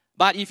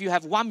 But if you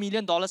have $1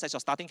 million as your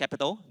starting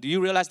capital, do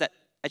you realize that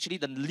actually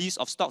the list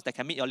of stocks that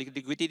can meet your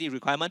liquidity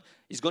requirement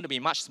is going to be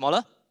much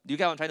smaller? Do you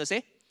get what I'm trying to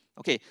say?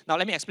 Okay, now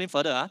let me explain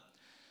further.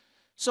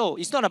 So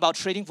it's not about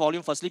trading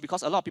volume firstly,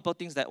 because a lot of people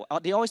think that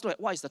they always look at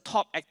what is the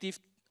top active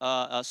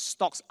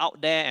stocks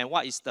out there and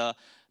what is the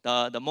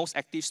most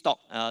active stock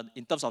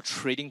in terms of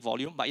trading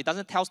volume, but it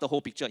doesn't tell us the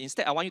whole picture.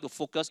 Instead, I want you to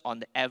focus on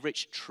the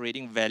average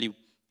trading value.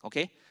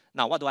 Okay?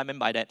 Now, what do I mean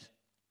by that?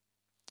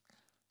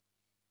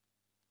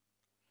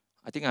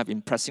 I think I've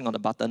been pressing on the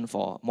button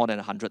for more than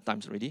 100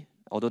 times already,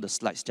 although the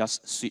slides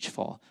just switch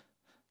for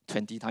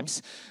 20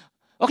 times.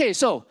 Okay,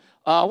 so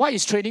why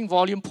is trading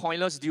volume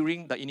pointless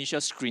during the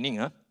initial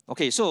screening?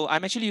 Okay, so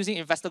I'm actually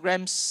using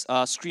Investogram's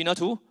screener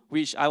tool,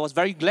 which I was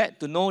very glad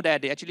to know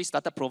that they actually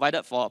started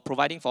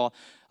providing for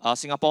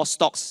Singapore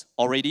stocks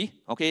already.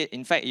 Okay,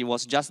 in fact, it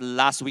was just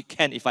last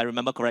weekend, if I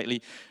remember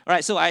correctly. All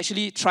right, so I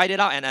actually tried it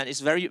out, and it's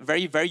very,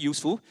 very, very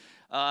useful.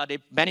 They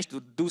managed to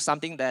do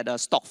something that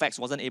StockFacts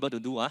wasn't able to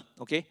do.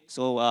 Okay,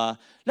 so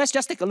let's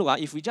just take a look.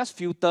 If we just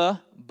filter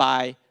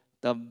by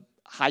the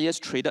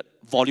highest traded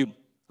volume,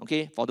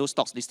 okay, for those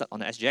stocks listed on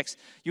the SGX.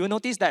 You will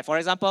notice that, for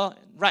example,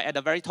 right at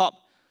the very top,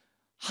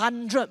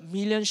 100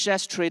 million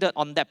shares traded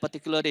on that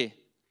particular day.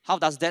 How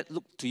does that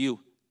look to you?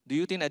 Do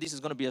you think that this is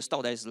going to be a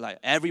stock that is like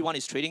everyone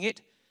is trading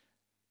it?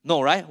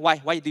 No, right? Why?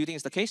 Why do you think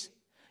it's the case?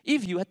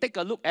 If you take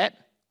a look at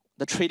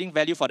the trading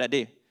value for that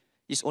day,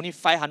 it's only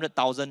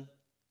 500,000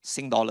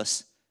 Sing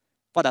dollars.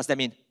 What does that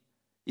mean?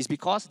 It's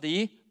because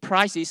the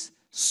price is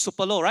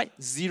super low, right?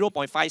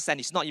 0.5 cents.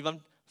 It's not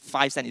even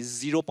 5 cents.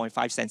 It's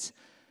 0.5 cents.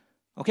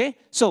 Okay?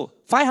 So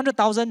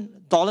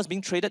 $500,000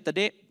 being traded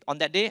today on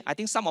that day. I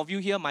think some of you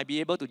here might be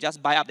able to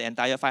just buy up the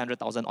entire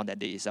 500,000 on that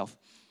day itself.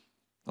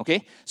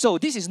 Okay? So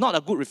this is not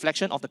a good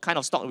reflection of the kind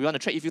of stock we want to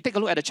trade. If you take a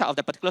look at the chart of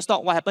that particular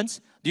stock, what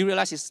happens? Do you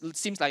realize it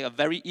seems like a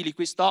very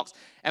illiquid stock?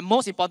 And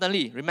most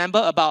importantly,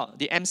 remember about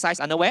the M size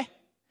underwear?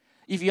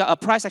 If you are a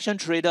price action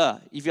trader,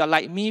 if you are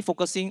like me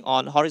focusing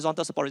on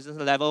horizontal support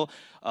resistance level,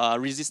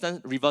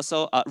 resistance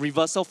reversal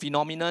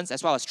phenomenons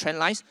as well as trend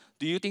lines,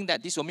 do you think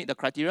that this will meet the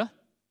criteria?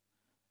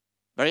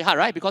 Very hard,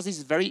 right? Because this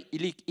is very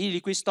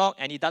illiquid stock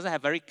and it doesn't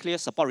have very clear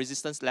support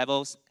resistance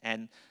levels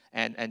and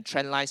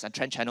trend lines and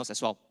trend channels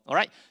as well. All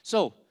right?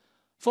 So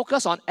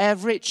focus on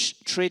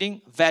average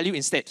trading value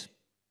instead.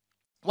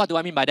 What do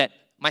I mean by that?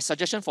 My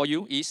suggestion for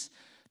you is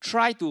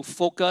try to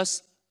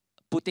focus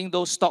putting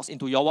those stocks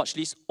into your watch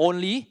list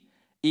only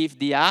if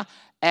their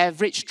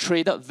average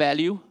traded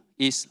value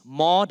is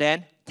more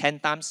than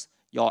 10 times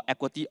your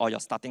equity or your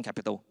starting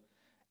capital.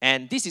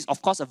 And this is,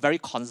 of course, a very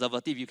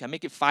conservative. You can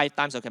make it 5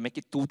 times or you can make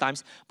it 2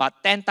 times. But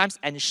 10 times,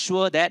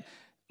 ensure that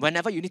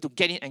whenever you need to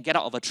get in and get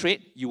out of a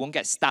trade, you won't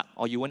get stuck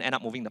or you won't end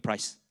up moving the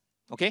price.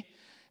 Okay?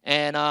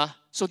 And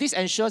so this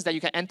ensures that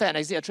you can enter and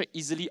exit a trade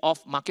easily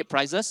off market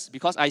prices,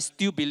 because I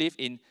still believe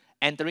in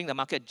entering the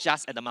market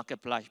just at the market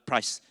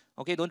price.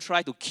 Okay? Don't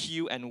try to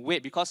queue and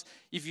wait, because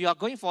if you are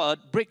going for a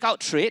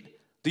breakout trade,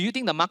 do you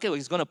think the market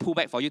is going to pull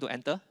back for you to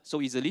enter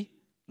so easily?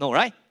 No,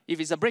 right? If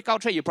it's a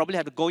breakout trade, you probably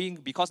have to go in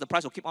because the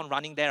price will keep on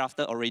running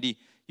thereafter already.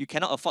 You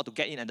cannot afford to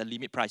get in at the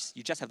limit price.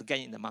 You just have to get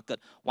in the market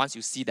once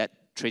you see that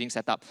trading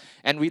setup.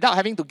 And without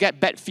having to get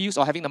bad feels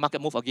or having the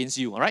market move against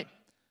you, all right?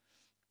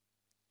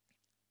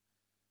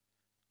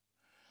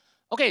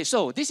 Okay,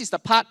 so this is the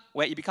part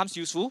where it becomes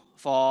useful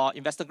for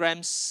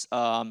Investogram's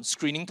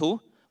screening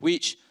tool,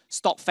 which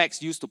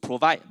StockFacts used to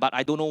provide, but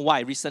I don't know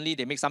why. Recently,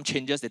 they make some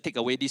changes. They take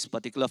away this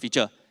particular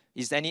feature.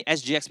 Is there any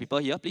SGX people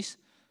here, please?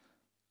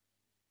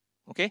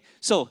 Okay,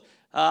 so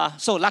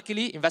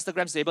luckily,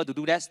 Investogram is able to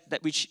do that,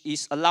 which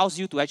allows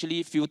you to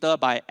actually filter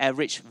by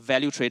average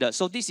value trader.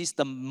 So this is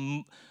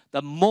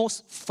the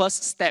most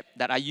first step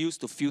that I use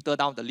to filter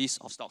down the list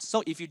of stocks.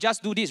 So if you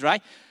just do this,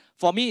 right?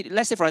 For me,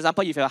 let's say, for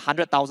example, if you have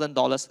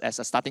 $100,000 as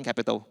a starting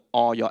capital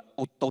or your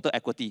total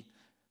equity,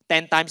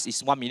 10 times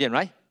is 1 million,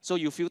 right? So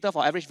you filter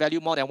for average value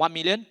more than 1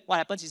 million. What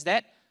happens is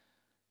that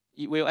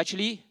it will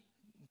actually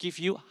give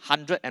you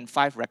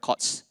 105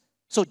 records.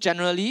 So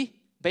generally,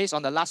 based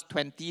on the last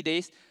 20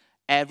 days,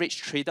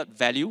 average traded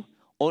value,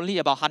 only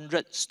about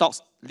 100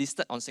 stocks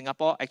listed on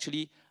Singapore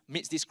actually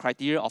meets this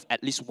criteria of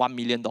at least $1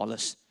 million. All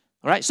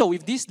right, so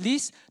with this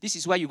list, this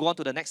is where you go on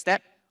to the next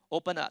step.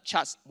 Open the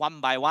charts one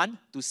by one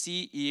to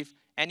see if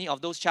any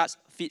of those charts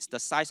fits the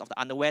size of the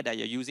underwear that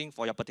you're using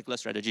for your particular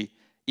strategy.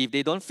 If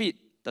they don't fit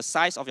the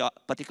size of your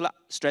particular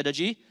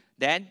strategy,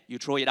 then you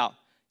throw it out.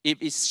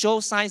 If it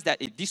shows signs that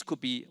this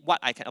could be what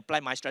I can apply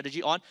my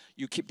strategy on,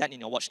 you keep that in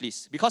your watch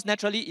list. Because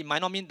naturally, it might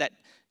not mean that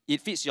it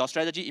fits your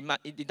strategy.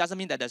 It doesn't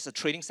mean that there's a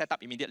trading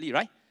setup immediately,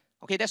 right?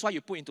 Okay, that's why you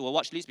put into a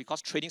watch list,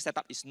 because trading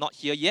setup is not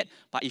here yet,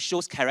 but it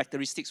shows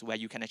characteristics where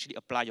you can actually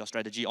apply your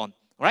strategy on,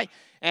 all right?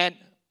 And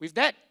with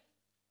that,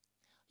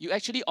 you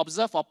actually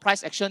observe for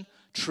price action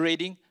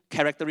trading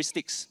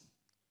characteristics.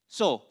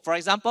 So, for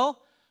example,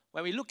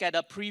 when we look at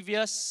the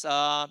previous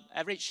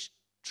average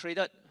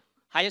traded,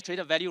 highest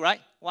traded value, right?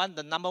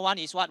 The number one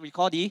is what we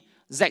call the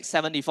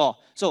Z74.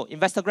 So,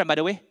 Investogram, by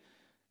the way,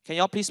 can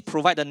you all please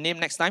provide the name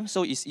next time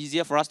so it's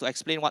easier for us to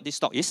explain what this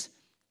stock is?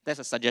 That's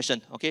a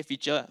suggestion, okay?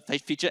 Feature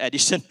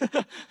edition.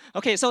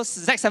 Okay, so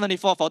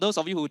Z74, for those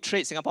of you who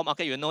trade Singapore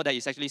market, you know that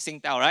it's actually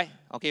Singtel, right?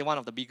 Okay, one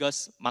of the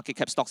biggest market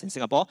cap stocks in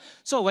Singapore.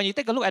 So when you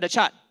take a look at the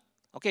chart,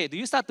 okay, do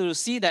you start to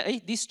see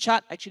that this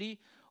chart actually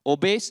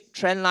obeys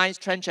trend lines,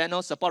 trend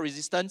channels, support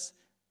resistance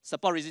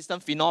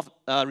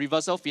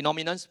reversal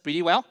phenomenons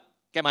pretty well?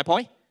 Get my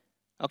point?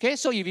 Okay,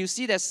 so if you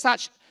see that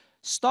such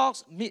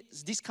stocks meet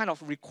this kind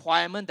of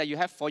requirement that you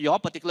have for your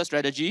particular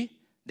strategy,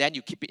 then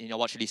you keep it in your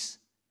watch list.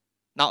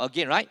 Now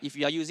again, right, if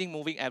you are using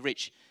moving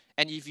average,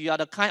 and if you are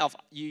the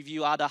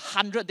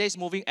 100 days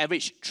moving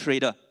average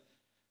trader,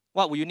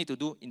 what will you need to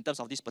do in terms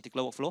of this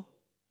particular workflow?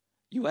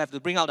 You have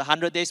to bring out the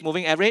 100 days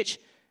moving average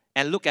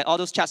and look at all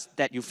those charts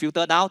that you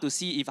filter down to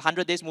see if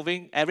 100 days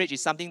moving average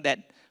is something that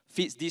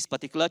fits this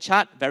particular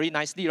chart very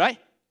nicely, right?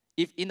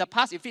 If in the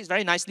past it fits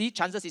very nicely,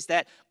 chances is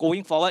that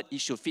going forward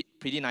it should fit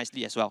pretty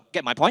nicely as well.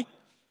 Get my point?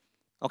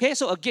 Okay,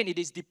 so again, it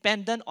is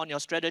dependent on your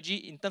strategy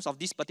in terms of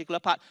this particular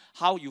part,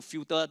 how you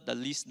filter the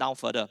list down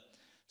further.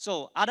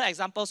 So other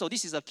examples, so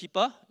this is a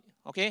keeper,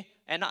 okay?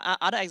 And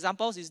other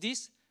examples is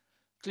this,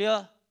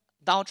 clear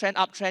downtrend,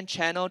 uptrend,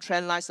 channel,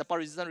 trend line, support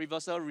resistance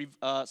reversal,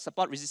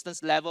 support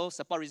resistance level,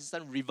 support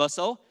resistance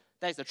reversal.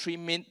 That is the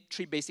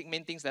three basic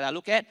main things that I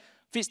look at.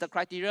 Fits the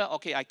criteria,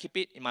 okay, I keep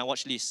it in my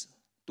watch list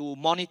to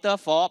monitor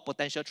for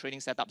potential trading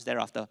setups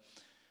thereafter.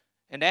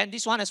 And then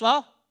this one as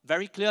well,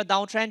 very clear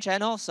downtrend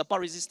channel,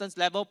 support resistance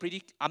level,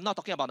 I'm not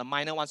talking about the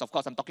minor ones, of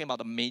course, I'm talking about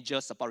the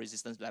major support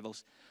resistance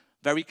levels.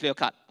 Very clear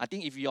cut. I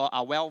think if you all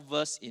are well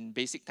versed in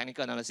basic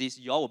technical analysis,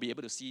 you all will be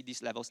able to see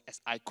these levels as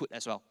I could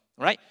as well.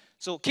 All right?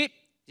 So keep,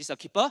 this is a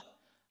keeper.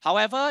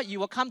 However, you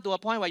will come to a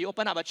point where you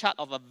open up a chart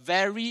of a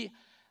very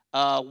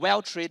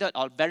well-traded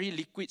or very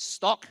liquid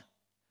stock,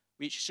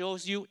 which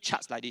shows you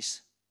charts like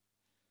this.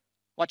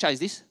 What chart is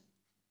this?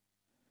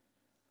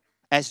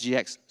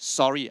 SGX.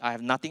 Sorry, I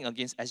have nothing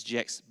against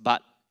SGX,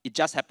 but it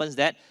just happens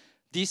that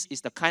this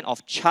is the kind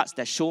of charts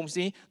that shows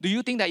me. Do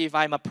you think that if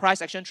I'm a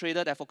price action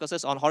trader that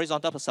focuses on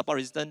horizontal support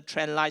resistance,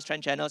 trend lines,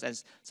 trend channels,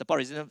 and support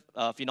resistance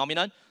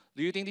phenomenon,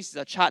 do you think this is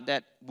a chart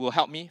that will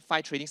help me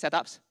find trading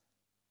setups?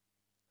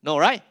 No,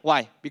 right?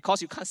 Why?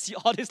 Because you can't see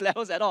all these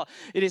levels at all.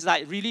 It is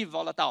like really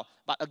volatile.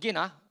 But again,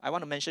 I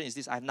want to mention is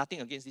this, I have nothing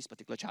against this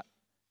particular chart.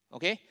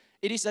 Okay?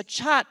 It is a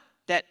chart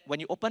that when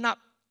you open up,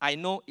 I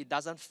know it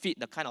doesn't fit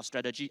the kind of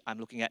strategy I'm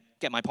looking at.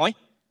 Get my point?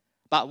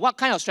 But what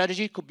kind of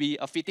strategy could be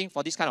a fitting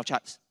for this kind of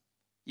charts?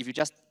 If you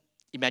just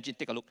imagine,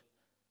 take a look.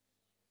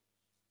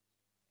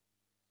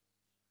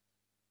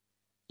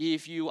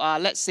 If you are,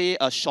 let's say,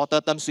 a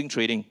shorter term swing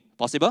trading,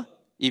 possible?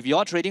 If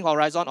your trading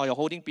horizon or your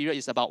holding period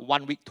is about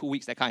 1 week, 2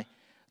 weeks, that kind,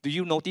 do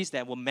you notice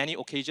there were many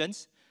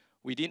occasions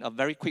within a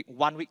very quick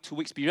 1 week, 2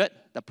 weeks period,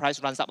 the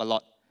price runs up a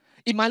lot?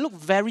 It might look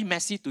very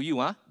messy to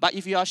you, but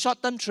if you are a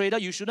short-term trader,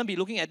 you shouldn't be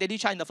looking at daily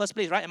chart in the first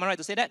place, right? Am I right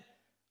to say that?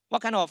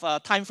 What kind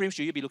of time frame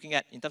should you be looking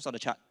at in terms of the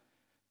chart?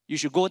 You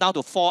should go down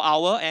to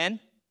 4-hour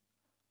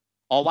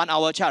or 1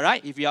 hour chart,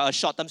 right? If you are a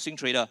short-term swing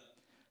trader.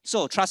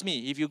 So trust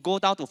me, if you go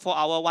down to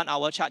 4-hour, 1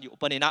 hour chart, you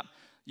open it up,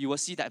 you will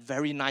see that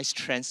very nice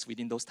trends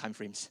within those time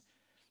frames.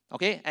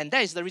 Okay, and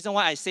that is the reason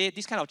why I say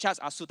these kind of charts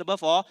are suitable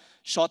for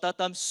shorter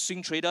term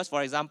swing traders,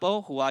 for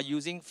example, who are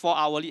using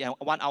 4-hourly and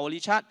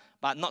 1-hourly chart,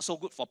 but not so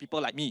good for people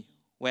like me,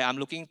 where I'm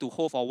looking to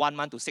hold for 1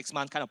 month to 6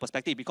 months kind of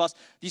perspective, because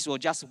this will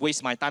just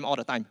waste my time all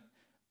the time.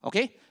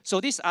 Okay,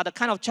 so these are the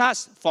kind of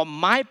charts for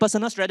my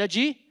personal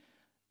strategy.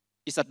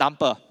 It's a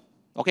dumper.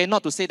 Okay,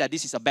 not to say that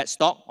this is a bad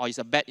stock or it's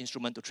a bad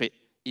instrument to trade.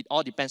 It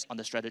all depends on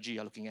the strategy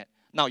you're looking at.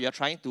 Now you're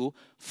trying to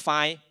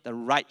find the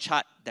right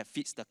chart that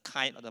fits the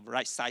kind of the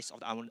right size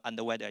of the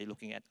underwear that you're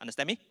looking at.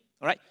 Understand me?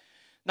 All right.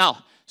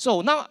 Now,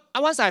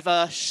 once I have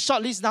a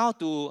short list now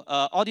to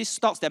all these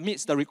stocks that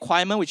meets the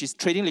requirement, which is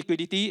trading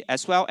liquidity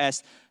as well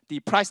as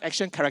the price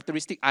action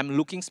characteristic I'm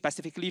looking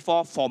specifically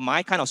for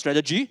my kind of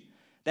strategy,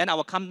 then I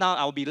will come down.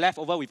 I will be left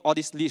over with all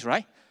these lists,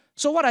 right?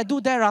 So what I do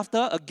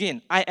thereafter,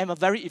 again, I am a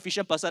very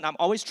efficient person. I'm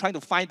always trying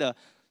to find the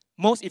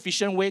most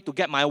efficient way to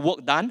get my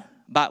work done,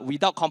 but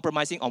without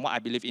compromising on what I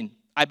believe in.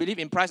 I believe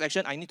in price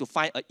action. I need to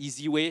find an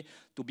easy way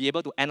to be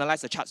able to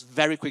analyze the charts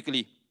very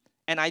quickly.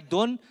 And I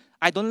don't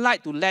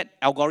like to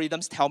let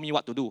algorithms tell me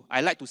what to do.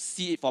 I like to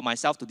see it for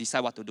myself to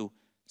decide what to do.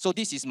 So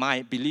this is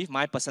my belief,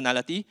 my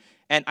personality,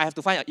 and I have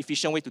to find an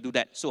efficient way to do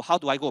that. So how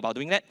do I go about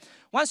doing that?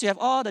 Once you have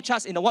all the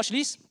charts in the watch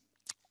list,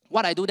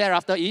 what I do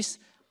thereafter is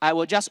I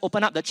will just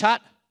open up the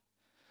chart,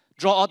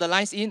 draw all the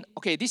lines in.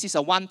 Okay, this is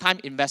a one-time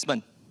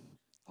investment.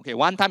 Okay,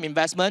 one-time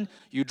investment,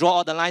 you draw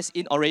all the lines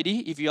in already.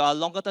 If you are a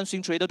longer-term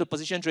swing trader to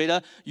position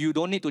trader, you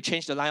don't need to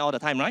change the line all the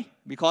time, right?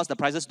 Because the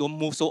prices don't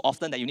move so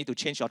often that you need to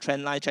change your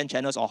trend line, trend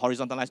channels, or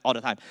horizontal lines all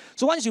the time.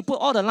 So once you put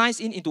all the lines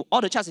into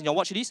all the charts in your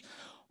watch list,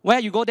 where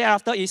you go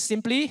thereafter is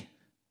simply,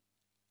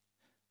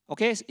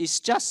 okay, it's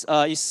just,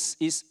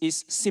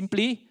 is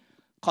simply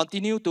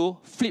continue to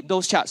flip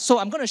those charts. So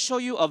I'm going to show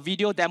you a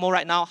video demo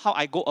right now, how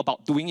I go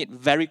about doing it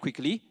very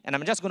quickly. And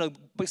I'm just going to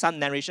put some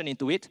narration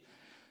into it.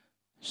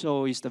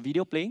 So is the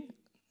video playing?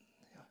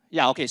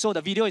 Yeah, okay, so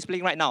the video is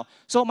playing right now.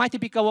 So my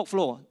typical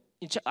workflow,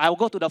 I will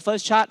go to the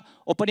first chart,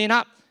 open it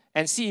up,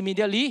 and see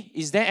immediately,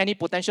 is there any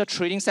potential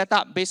trading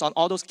setup based on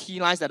all those key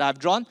lines that I've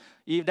drawn?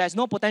 If there's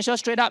no potential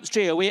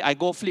straight away, I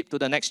go flip to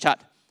the next chart.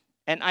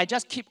 And I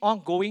just keep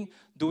on going,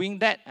 doing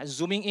that, and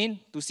zooming in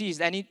to see is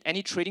there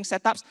any trading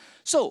setups.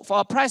 So for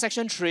a price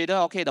action trader,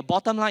 okay, the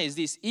bottom line is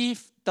this.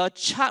 If the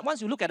chart,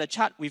 once you look at the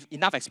chart with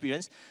enough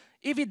experience,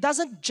 if it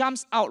doesn't jump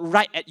out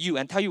right at you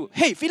and tell you,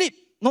 hey, Philip,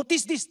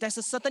 notice this, there's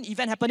a certain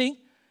event happening,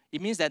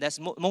 it means that there's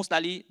most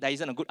likely there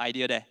isn't a good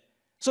idea there.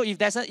 So if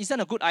there isn't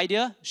a good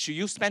idea, should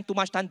you spend too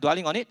much time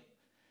dwelling on it?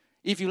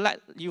 If you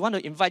want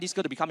to invite this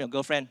girl to become your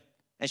girlfriend,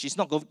 and she's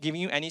not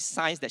giving you any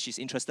signs that she's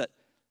interested,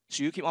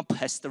 should you keep on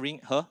pestering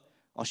her,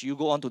 or should you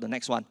go on to the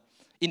next one?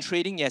 In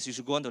trading, yes, you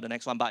should go on to the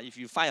next one, but if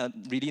you find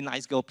a really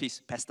nice girl,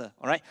 please pester,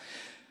 all right?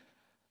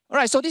 All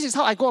right, so this is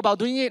how I go about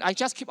doing it. I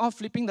just keep on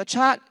flipping the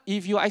chart.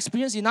 If you're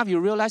experienced enough, you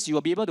realize you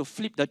will be able to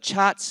flip the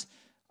charts,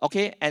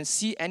 okay, and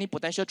see any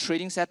potential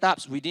trading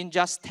setups within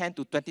just 10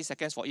 to 20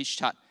 seconds for each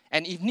chart.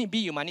 And if need be,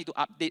 you might need to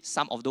update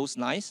some of those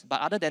lines.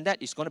 But other than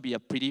that, it's going to be a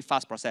pretty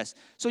fast process.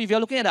 So if you're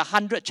looking at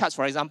 100 charts,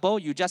 for example,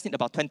 you just need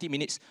about 20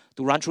 minutes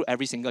to run through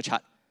every single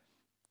chart.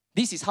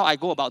 This is how I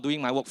go about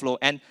doing my workflow.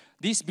 And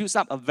this builds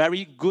up a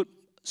very good,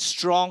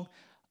 strong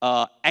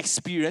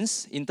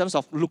experience in terms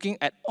of looking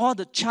at all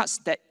the charts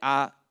that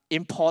are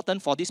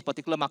important for this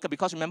particular market.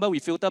 Because remember, we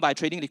filter by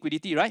trading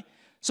liquidity, right?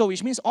 So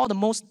which means all the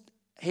most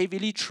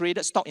heavily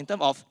traded stock in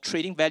terms of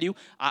trading value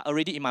are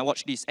already in my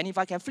watch list. And if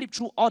I can flip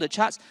through all the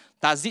charts,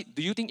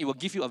 do you think it will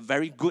give you a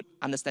very good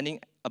understanding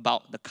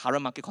about the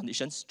current market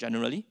conditions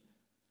generally?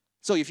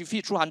 So if you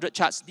flip through 100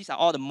 charts, these are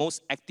all the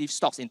most active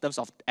stocks in terms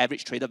of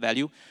average traded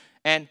value.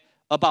 And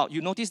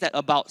you notice that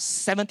about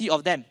 70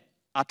 of them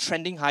are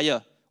trending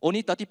higher.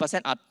 Only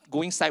 30% are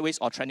going sideways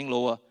or trending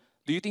lower.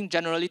 Do you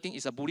generally think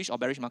it's a bullish or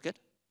bearish market?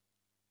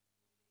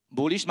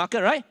 Bullish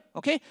market, right?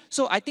 Okay,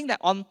 so I think that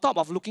on top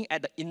of looking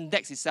at the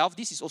index itself,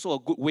 this is also a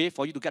good way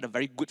for you to get a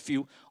very good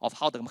feel of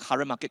how the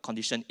current market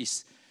condition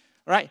is.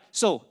 Right?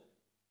 So,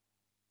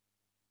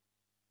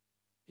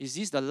 is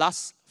this the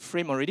last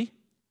frame already?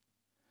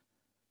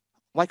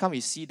 Why can't we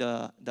see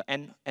the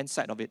end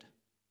side of it?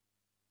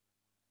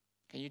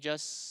 Can you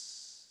just...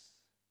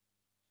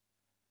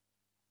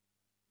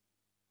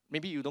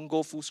 Maybe you don't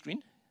go full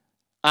screen?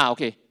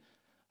 Okay.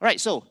 Right,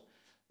 so,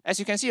 as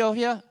you can see over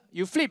here,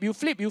 you flip,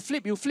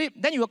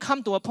 then you will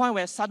come to a point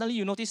where suddenly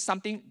you notice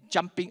something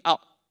jumping out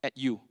at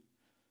you.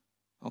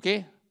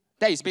 Okay?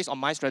 That is based on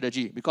my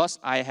strategy, because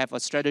I have a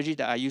strategy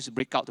that I use to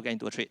break out to get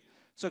into a trade.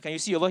 So can you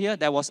see over here,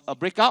 there was a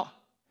breakout.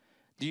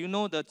 Do you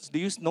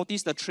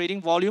notice the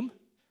trading volume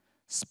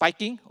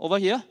spiking over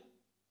here?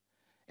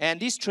 And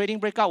this trading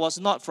breakout was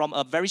not from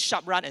a very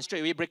sharp run and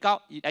straight away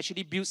breakout. It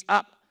actually builds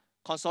up,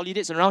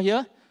 consolidates around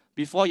here,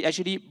 before it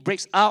actually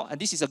breaks out.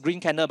 And this is a green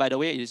candle, by the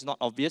way. It is not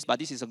obvious, but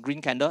this is a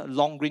green candle,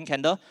 long green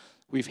candle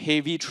with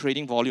heavy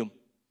trading volume.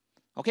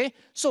 Okay?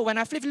 So when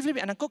I flip,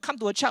 and I come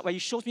to a chart where it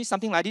shows me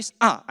something like this,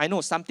 I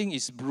know something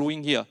is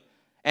brewing here.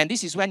 And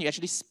this is when you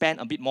actually spend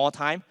a bit more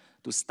time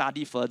to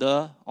study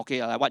further.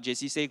 Okay, like what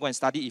JC said, go and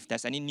study if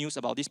there's any news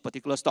about this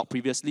particular stock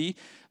previously,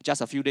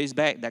 just a few days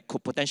back, that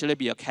could potentially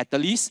be a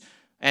catalyst.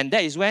 And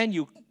that is when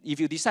if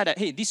you decide that,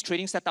 hey, this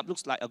trading setup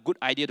looks like a good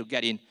idea to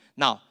get in.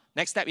 Now,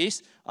 next step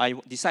is, I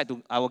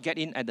will get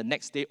in at the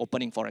next day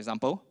opening, for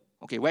example.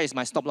 Okay, where is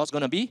my stop loss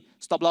going to be?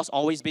 Stop loss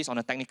always based on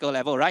a technical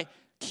level, right?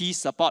 Key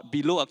support,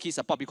 below a key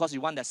support, because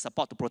you want that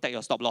support to protect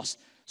your stop loss.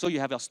 So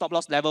you have your stop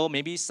loss level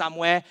maybe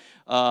somewhere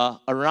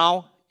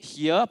around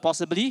here,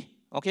 possibly.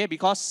 Okay,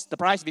 because the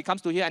price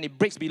comes to here and it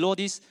breaks below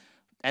this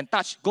and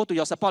go to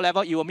your support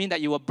level, it will mean that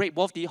you will break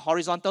both the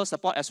horizontal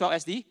support as well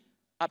as the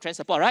uptrend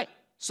support, right?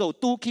 So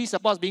two key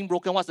supports being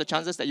broken, what's the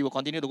chances that you will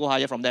continue to go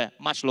higher from there?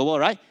 Much lower,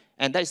 right?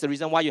 And that is the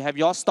reason why you have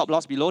your stop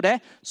loss below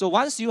there. So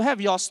once you have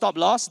your stop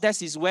loss,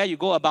 that is where you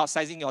go about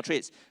sizing your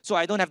trades. So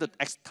I don't have the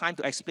time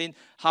to explain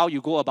how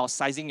you go about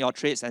sizing your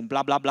trades and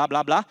blah, blah, blah,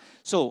 blah, blah.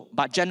 So,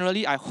 but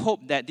generally, I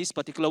hope that this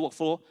particular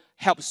workflow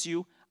helps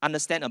you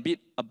understand a bit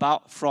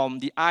about, from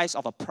the eyes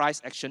of a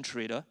price action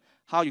trader,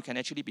 how you can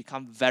actually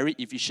become very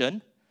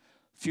efficient,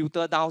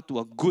 filter down to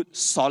a good,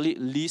 solid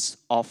list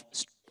of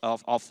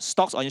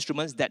stocks or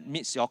instruments that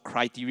meets your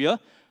criteria,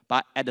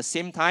 but at the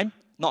same time,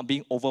 not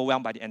being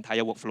overwhelmed by the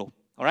entire workflow.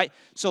 All right?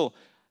 So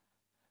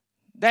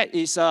that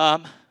is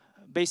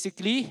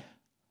basically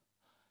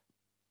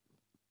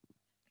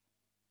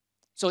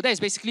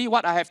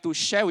what I have to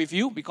share with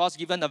you, because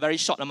given the very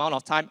short amount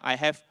of time I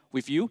have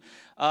with you.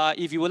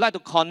 If you would like to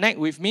connect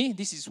with me,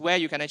 this is where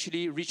you can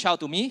actually reach out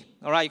to me.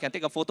 All right, you can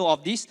take a photo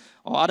of this,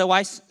 or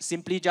otherwise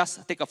simply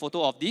just take a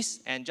photo of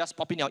this and just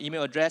pop in your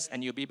email address,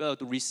 and you'll be able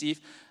to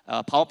receive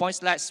PowerPoint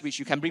slides, which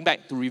you can bring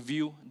back to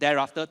review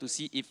thereafter to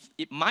see if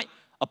it might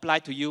apply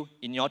to you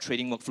in your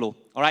trading workflow.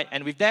 All right,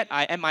 and with that,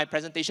 I end my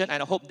presentation,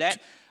 and I hope that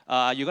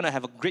you're going to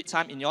have a great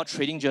time in your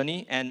trading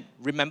journey. And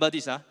remember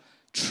this,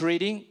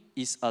 trading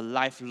is a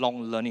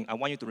lifelong learning. I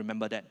want you to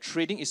remember that.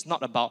 Trading is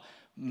not about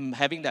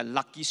having that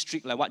lucky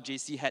streak like what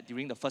JC had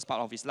during the first part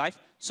of his life.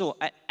 So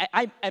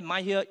I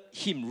admire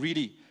him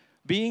really.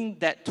 Being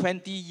that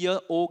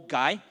 20-year-old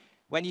guy,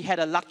 when he had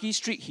a lucky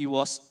streak, he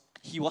was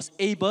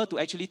able to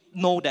actually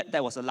know that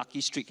that was a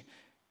lucky streak.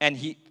 And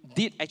he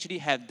did actually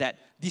have that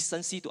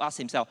decency to ask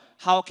himself,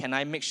 how can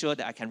I make sure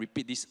that I can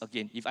repeat this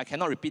again? If I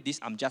cannot repeat this,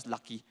 I'm just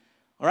lucky.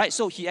 All right,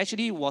 so he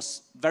actually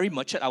was very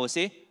matured, I would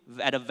say,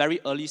 at a very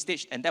early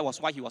stage, and that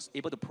was why he was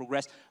able to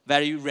progress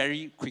very,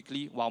 very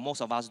quickly, while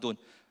most of us don't.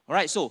 All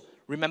right, so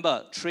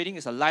remember, trading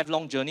is a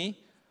lifelong journey.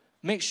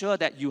 Make sure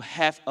that you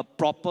have a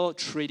proper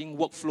trading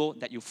workflow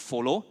that you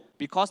follow,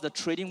 because the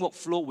trading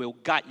workflow will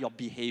guide your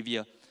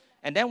behavior.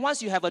 And then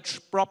once you have a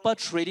proper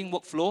trading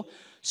workflow,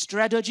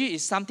 strategy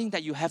is something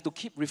that you have to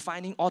keep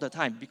refining all the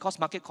time, because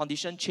market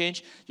conditions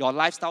change, your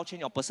lifestyle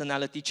change, your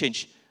personality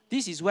change.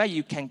 This is where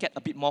you can get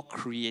a bit more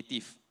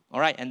creative, all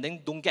right? And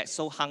then don't get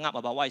so hung up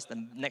about what is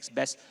the next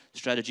best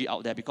strategy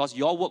out there, because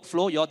your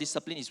workflow, your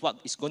discipline is what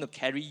is going to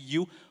carry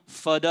you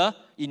further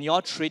in your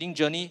trading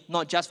journey,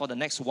 not just for the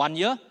next 1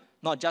 year,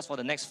 not just for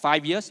the next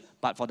 5 years,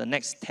 but for the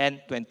next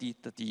 10, 20,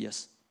 30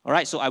 years. All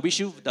right, so I wish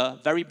you the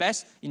very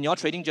best in your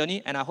trading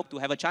journey, and I hope to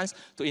have a chance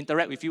to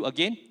interact with you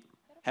again.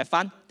 Have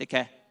fun. Take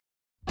care.